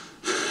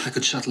 I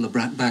could shuttle the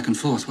brat back and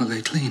forth while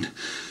they cleaned.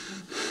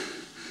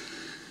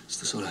 It's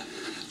the sort of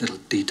little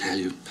detail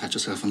you pat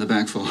yourself on the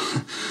back for.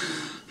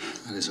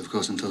 That is, of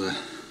course, until the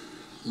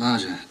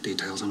larger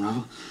details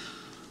unravel.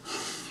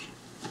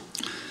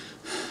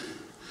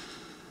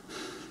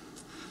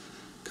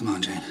 Come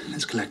on, Jane.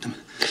 Let's collect them.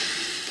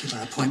 Keep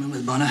our appointment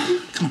with Bonner.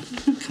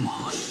 Come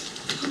on.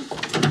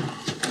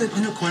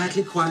 No,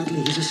 quietly.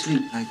 He's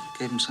asleep. I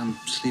gave him some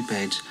sleep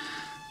aids.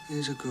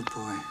 He's a good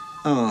boy.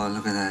 Oh,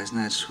 look at that. Isn't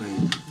that sweet?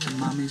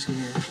 Mommy's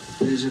here.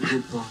 He's a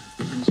good boy.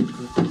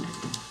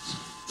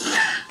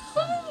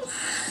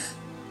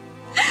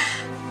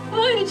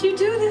 Why did you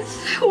do this?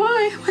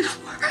 Why?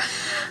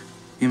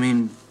 You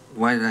mean,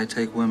 why did I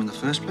take Worm in the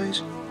first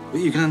place?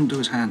 Well, you can undo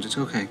his hands. It's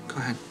okay. Go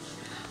ahead.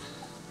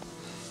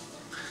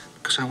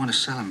 Because I want to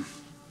sell him.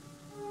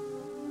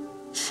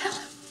 Sell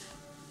him?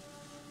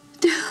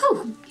 To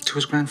who? To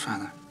his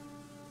grandfather.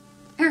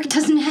 Eric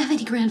doesn't have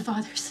any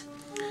grandfathers.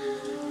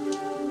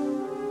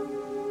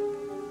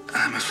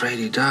 I'm afraid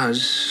he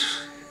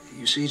does.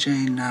 You see,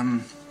 Jane,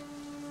 I'm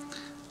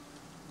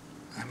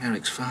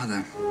Eric's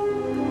father.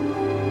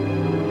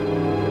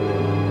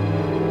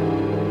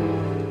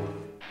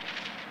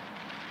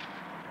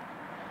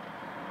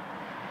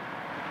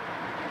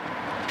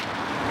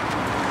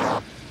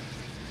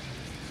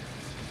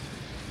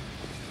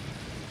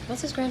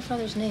 What's his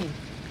grandfather's name?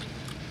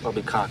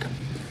 Bobby Carkin.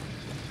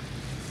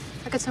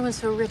 How could someone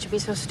so rich be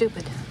so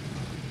stupid?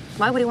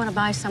 Why would he want to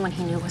buy someone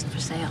he knew wasn't for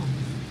sale?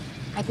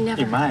 I'd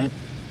never... He might.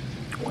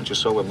 Once you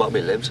saw where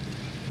Bobby lives.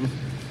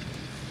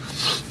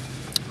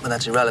 But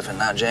that's irrelevant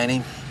now,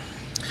 Janie.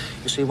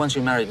 You see, once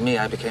you married me,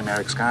 I became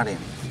Eric's guardian.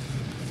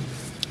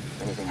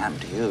 If anything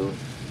happened to you...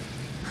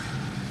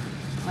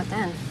 What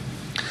then?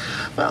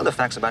 Well, the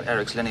facts about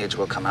Eric's lineage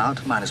will come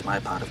out, minus my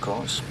part, of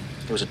course.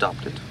 He was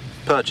adopted.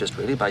 Purchased,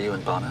 really, by you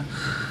and Bonner.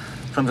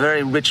 From a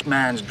very rich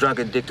man's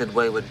drug-addicted,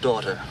 wayward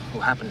daughter, who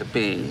happened to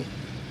be...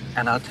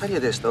 And I'll tell you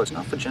this, though, it's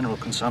not for general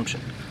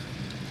consumption.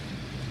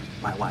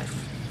 My wife.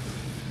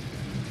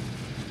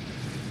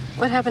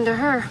 What happened to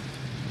her?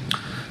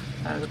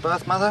 Eric's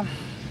birth mother.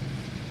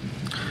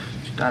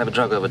 She died of a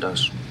drug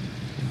overdose.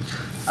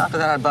 After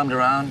that, I bummed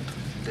around,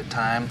 did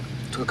time,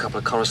 took a couple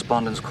of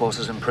correspondence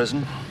courses in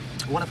prison,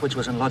 one of which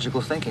was in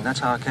logical thinking. That's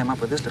how I came up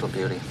with this little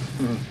beauty.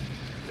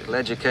 Little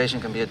education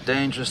can be a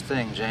dangerous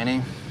thing,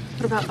 Janie.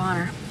 What about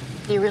Bonner?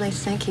 Do you really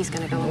think he's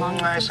going to go along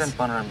with I this? sent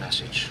Bonner a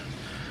message.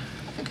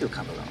 I think he'll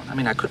come alone. I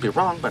mean, I could be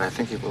wrong, but I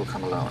think he will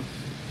come alone.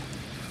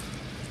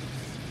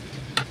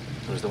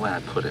 It was the way I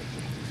put it.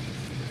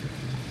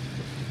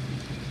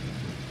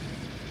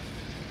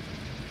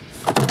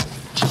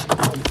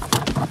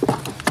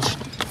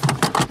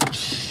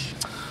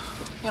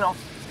 You know,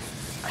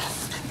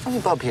 if only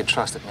Bobby had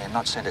trusted me and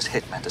not sent his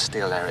hitman to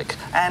steal Eric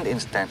and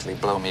incidentally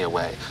blow me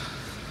away,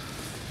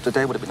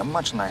 today would have been a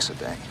much nicer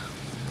day.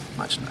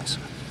 Much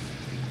nicer.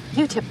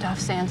 You tipped off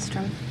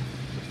Sandstrom.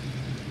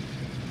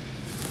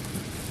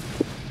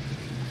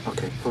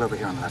 Okay, pull over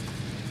here on the left.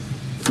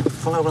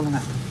 Pull over on the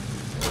left.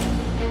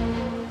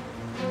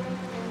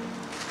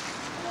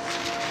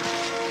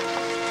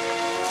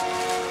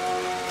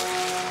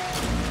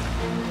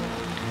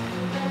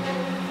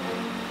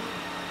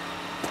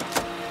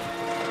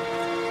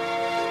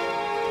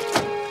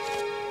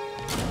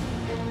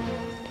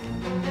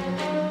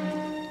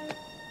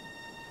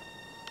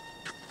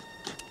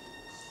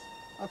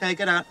 Okay,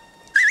 get out.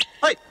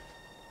 Hey!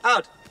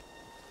 Out!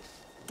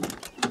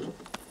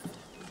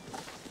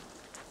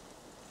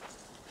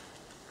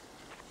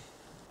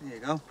 There you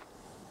go.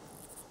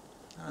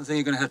 I don't think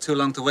you're going to have too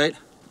long to wait.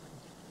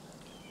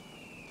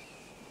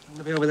 I'm going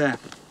to be over there.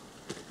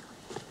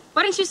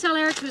 Why didn't you sell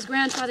Eric to his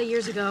grandfather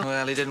years ago?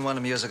 Well, he didn't want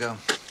him years ago.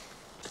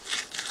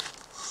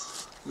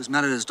 He was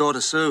mad at his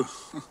daughter, Sue.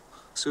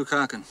 Sue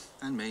Carkin.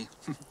 And me.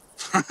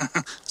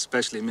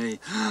 Especially me.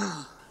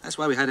 That's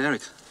why we had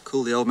Eric.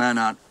 Cool the old man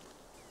out.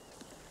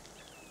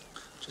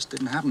 Just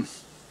didn't happen.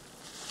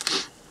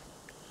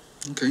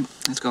 Okay,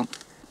 let's go.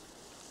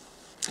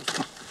 Come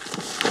on.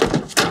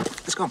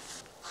 Let's go.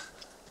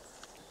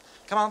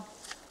 Come on.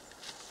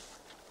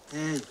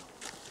 There you go.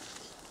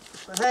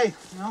 But hey,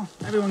 you know,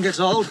 everyone gets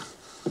old.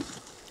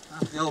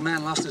 After the old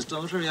man lost his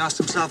daughter, he asked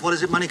himself, what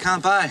is it money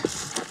can't buy?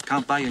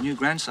 Can't buy your new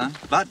grandson.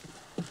 But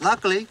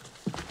luckily,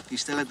 he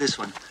still had this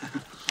one.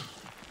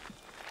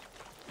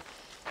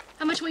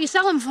 How much will you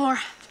sell him for?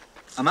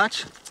 How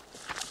much?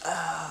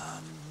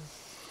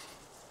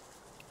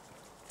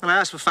 Well, I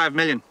asked for $5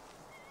 million.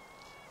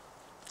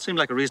 Seemed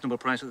like a reasonable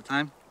price at the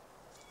time.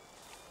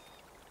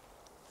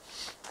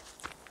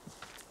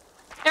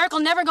 Eric will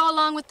never go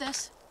along with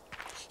this.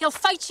 He'll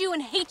fight you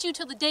and hate you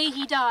till the day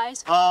he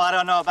dies. Oh, I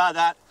don't know about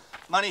that.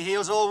 Money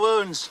heals all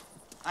wounds.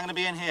 I'm gonna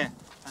be in here.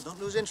 Now,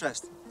 don't lose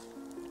interest.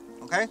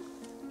 Okay?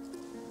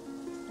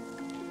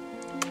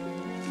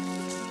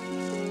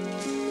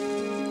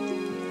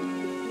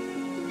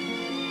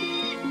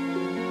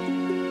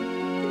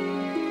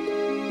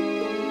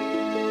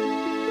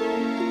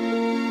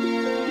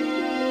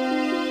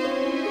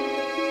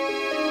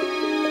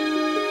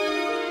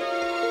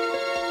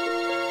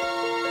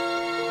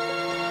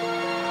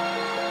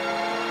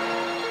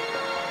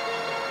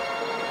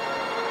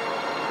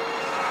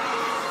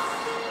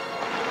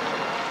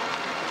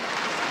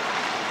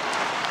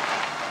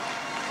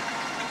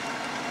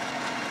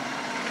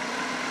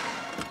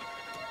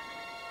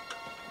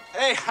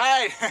 Hey,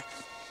 hi.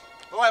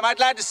 Boy, am I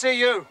glad to see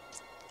you.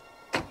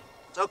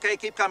 It's okay,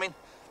 keep coming.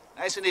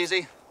 Nice and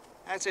easy.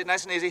 That's it,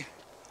 nice and easy.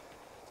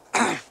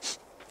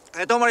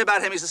 Don't worry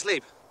about him, he's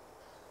asleep.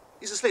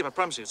 He's asleep, I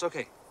promise you, it's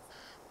okay.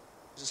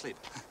 He's asleep.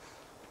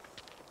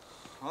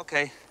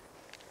 Okay,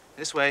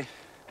 this way.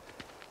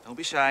 Don't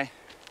be shy.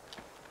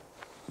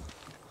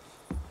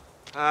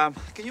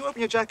 Can you open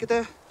your jacket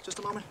there? Just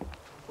a moment.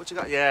 What you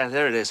got? Yeah,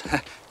 there it is.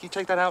 Can you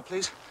take that out,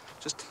 please?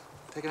 Just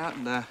take it out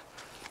and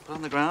put it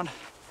on the ground.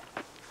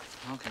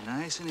 Okay,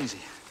 nice and easy.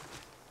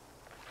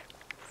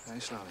 Very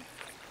slowly.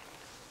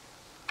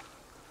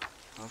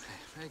 Okay,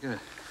 very good.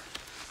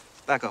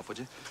 Back off, would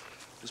you?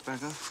 Just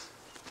back off.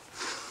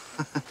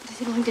 What is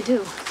he going to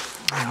do?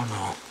 I don't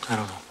know. I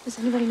don't know. Does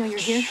anybody know you're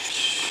here?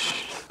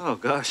 Oh,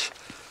 gosh.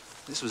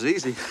 This was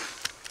easy.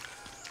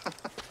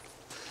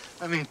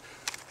 I mean,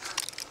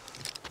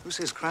 who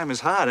says crime is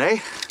hard, eh?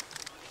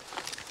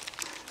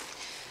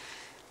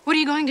 What are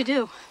you going to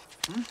do?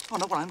 Oh,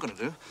 not what I'm going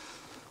to do.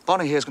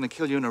 Bonnie here's going to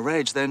kill you in a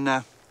rage,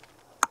 then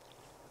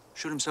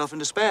shoot himself in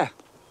despair.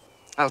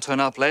 I'll turn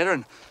up later,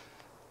 and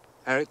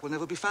Eric will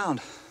never be found.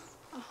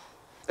 Oh.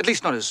 At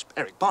least not as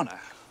Eric Bonner.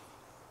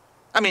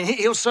 I mean,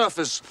 he'll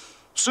surface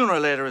sooner or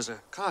later as a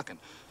Karkin,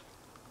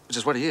 which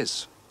is what he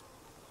is.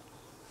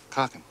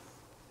 Karkin.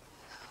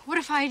 What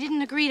if I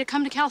didn't agree to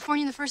come to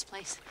California in the first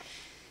place?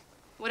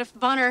 What if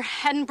Bonner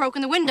hadn't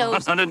broken the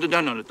windows? No,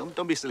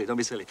 don't be silly, don't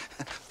be silly.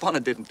 Bonner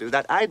didn't do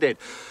that, I did.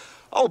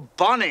 Oh,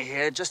 Bonnie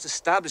here just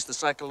established the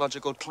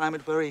psychological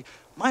climate where he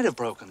might have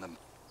broken them.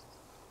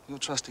 Your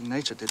trusting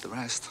nature did the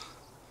rest.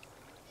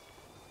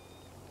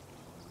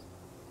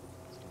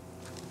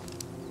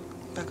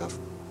 Back off.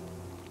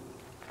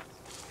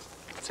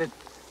 That's it.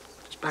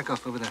 Just back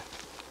off over there.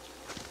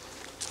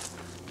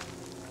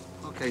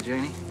 Okay,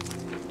 Janie.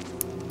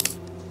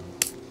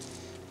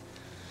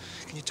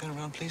 Can you turn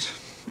around, please?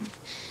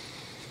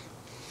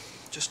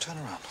 Just turn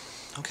around,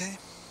 okay?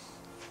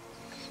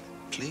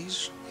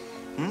 Please?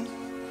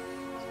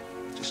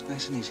 Just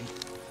nice and easy.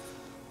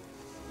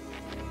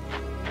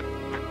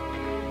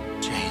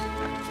 Jane.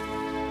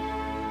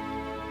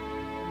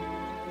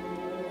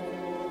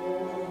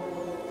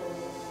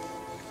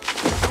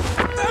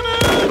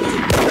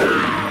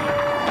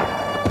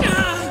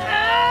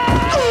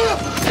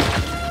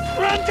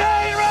 Run,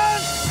 Kane,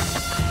 run!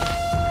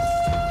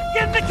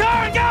 Get in the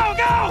car and go,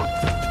 go!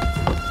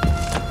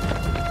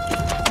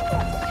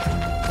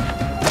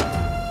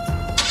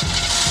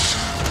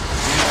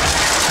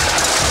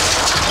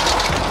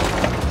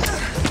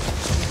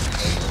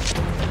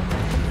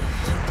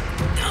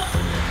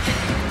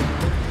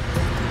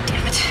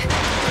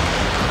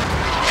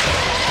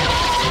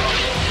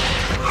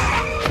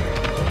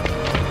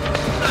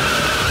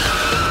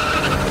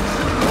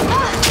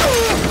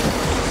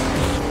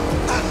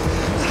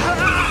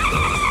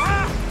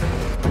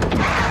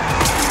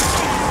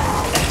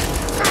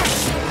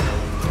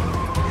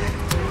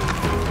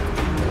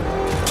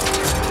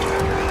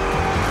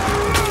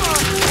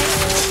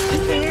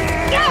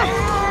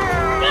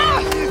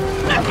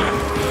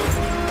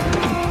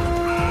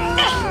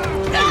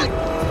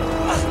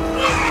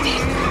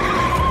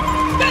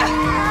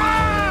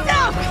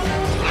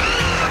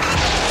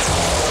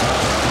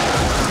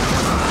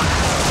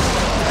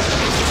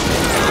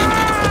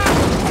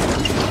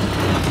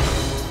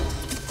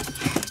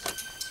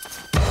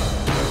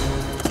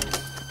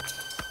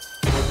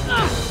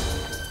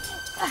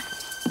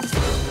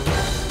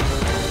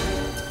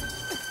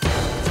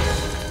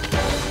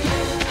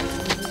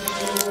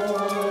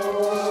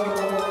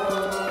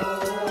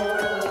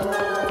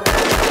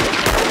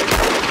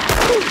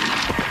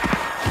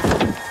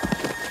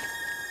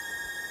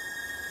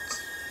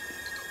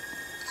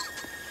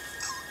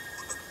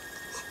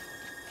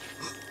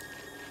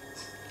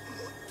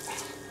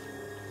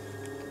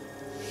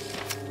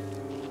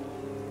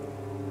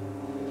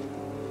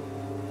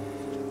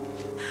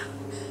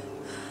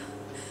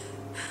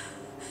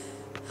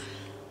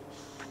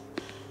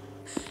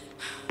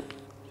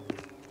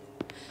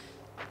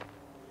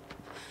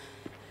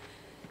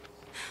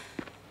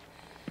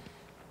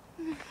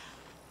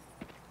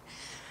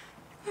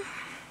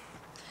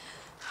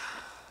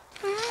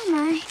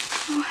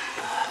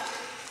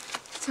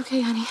 okay,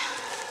 honey.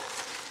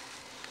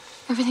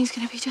 Everything's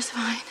gonna be just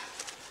fine.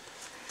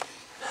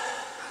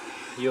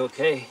 You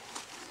okay?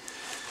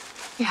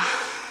 Yeah.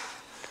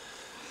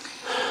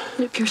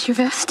 Did it pierce your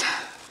vest?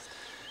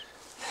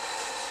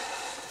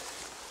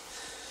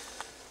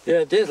 Yeah,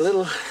 it did, a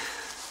little.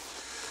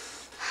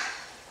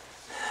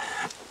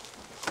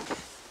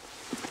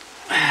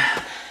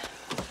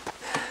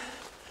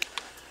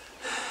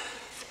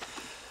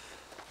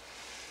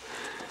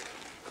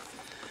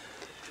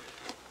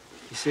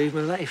 You saved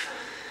my life.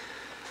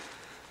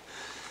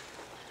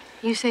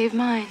 You saved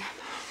mine.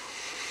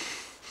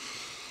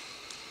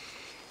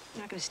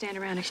 We're not gonna stand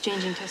around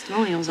exchanging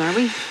testimonials, are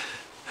we?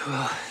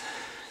 Well,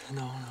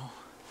 no.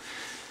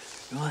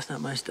 Well, that's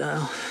not my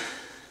style.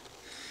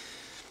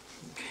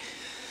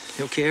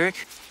 You okay,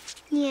 Eric?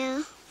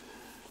 Yeah.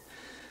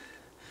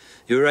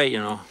 You were right, you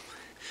know.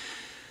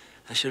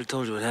 I should have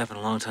told you what happened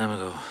a long time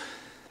ago.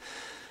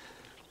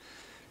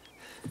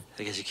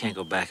 I guess you can't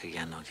go back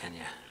again, though, can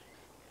you?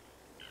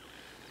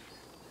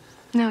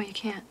 No, you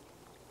can't.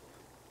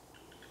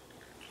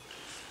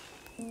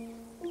 You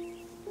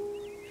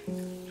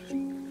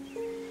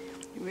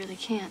really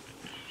can't.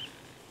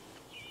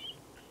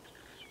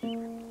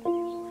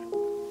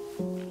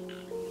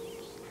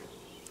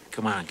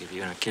 Come on, I'll give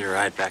you and a kid a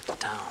ride back to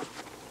town.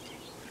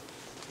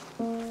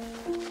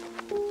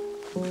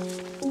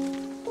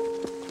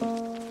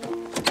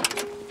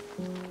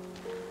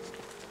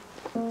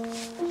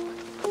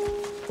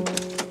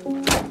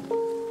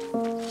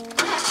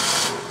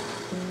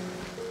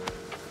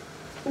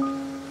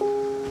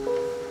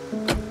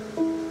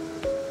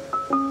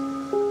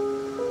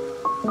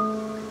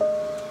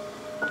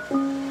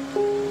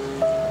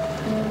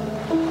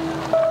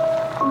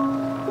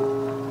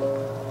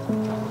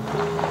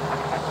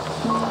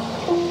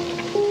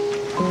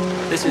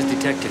 This is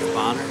Detective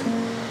Bonner,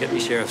 Deputy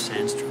Sheriff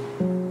Sandstrom.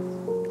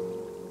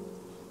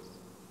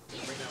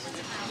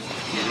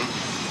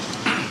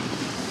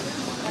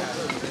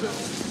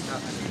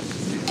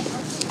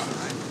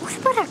 What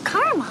about our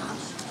car, Mom?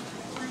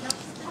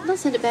 We'll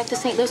send it back to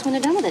St. Louis when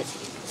they're done with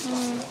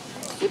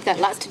it. We've got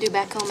lots to do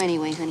back home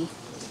anyway, honey.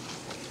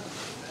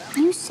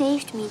 You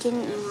saved me,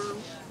 didn't you, Mom?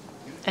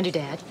 And your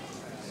dad.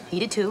 He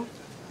did too.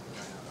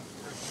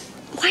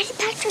 Why did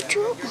Patrick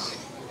do it, Mom?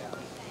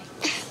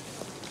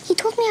 He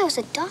told me I was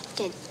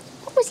adopted.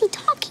 What was he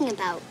talking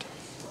about?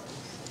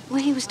 Well,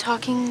 he was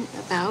talking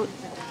about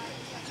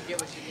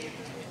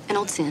an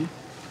old sin.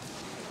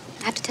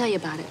 I have to tell you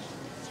about it.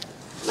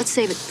 Let's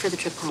save it for the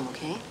trip home,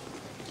 okay?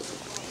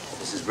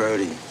 Mrs.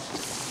 Brody,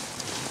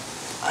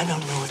 I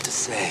don't know what to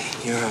say.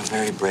 You're a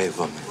very brave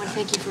woman. I want to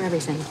thank you for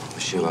everything.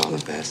 Wish you all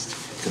the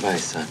best. Goodbye,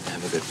 son.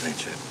 Have a good plane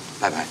trip.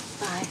 Bye-bye.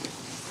 Bye.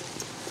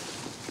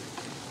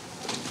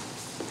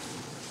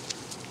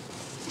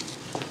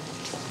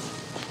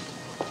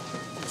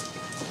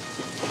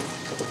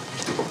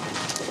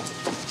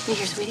 You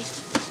here, sweetie?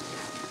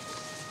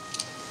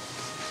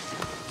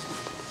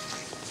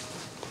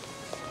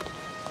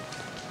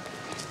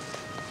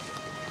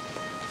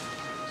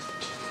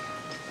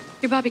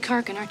 You're Bobby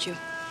Karkin, aren't you?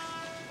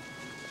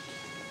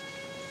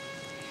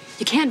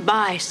 You can't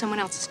buy someone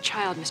else's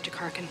child, Mr.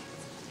 Karkin.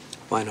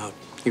 Why not?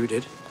 You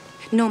did?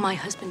 No, my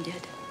husband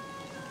did.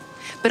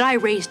 But I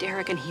raised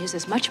Eric, and he is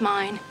as much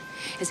mine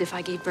as if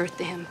I gave birth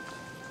to him.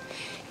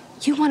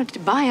 You wanted to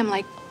buy him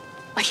like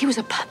he was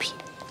a puppy.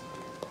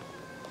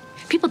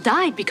 People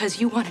died because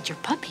you wanted your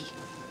puppy.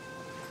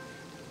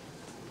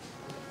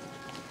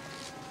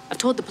 I've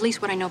told the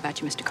police what I know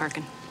about you, Mr.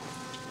 Karkin.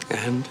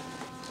 And?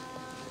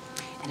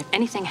 And if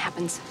anything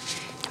happens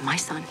to my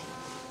son,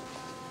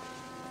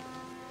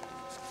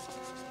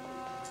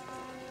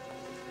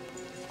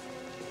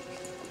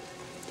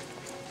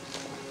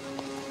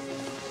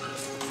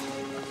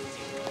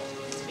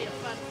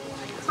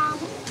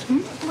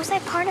 Was I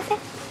part of it?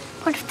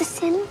 Part of the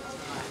sin?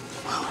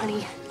 Well,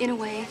 honey, in a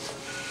way.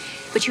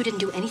 But you didn't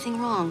do anything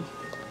wrong.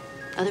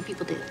 Other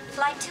people did.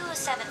 Flight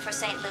 207 for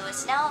St.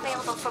 Louis, now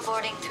available for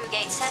boarding through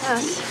gate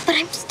 7. But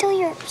I'm still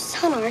your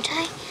son, aren't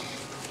I?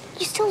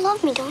 You still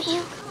love me, don't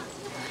you?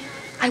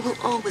 I will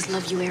always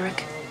love you,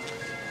 Eric.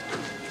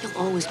 You'll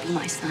always be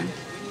my son.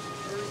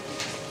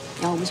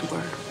 You always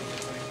were.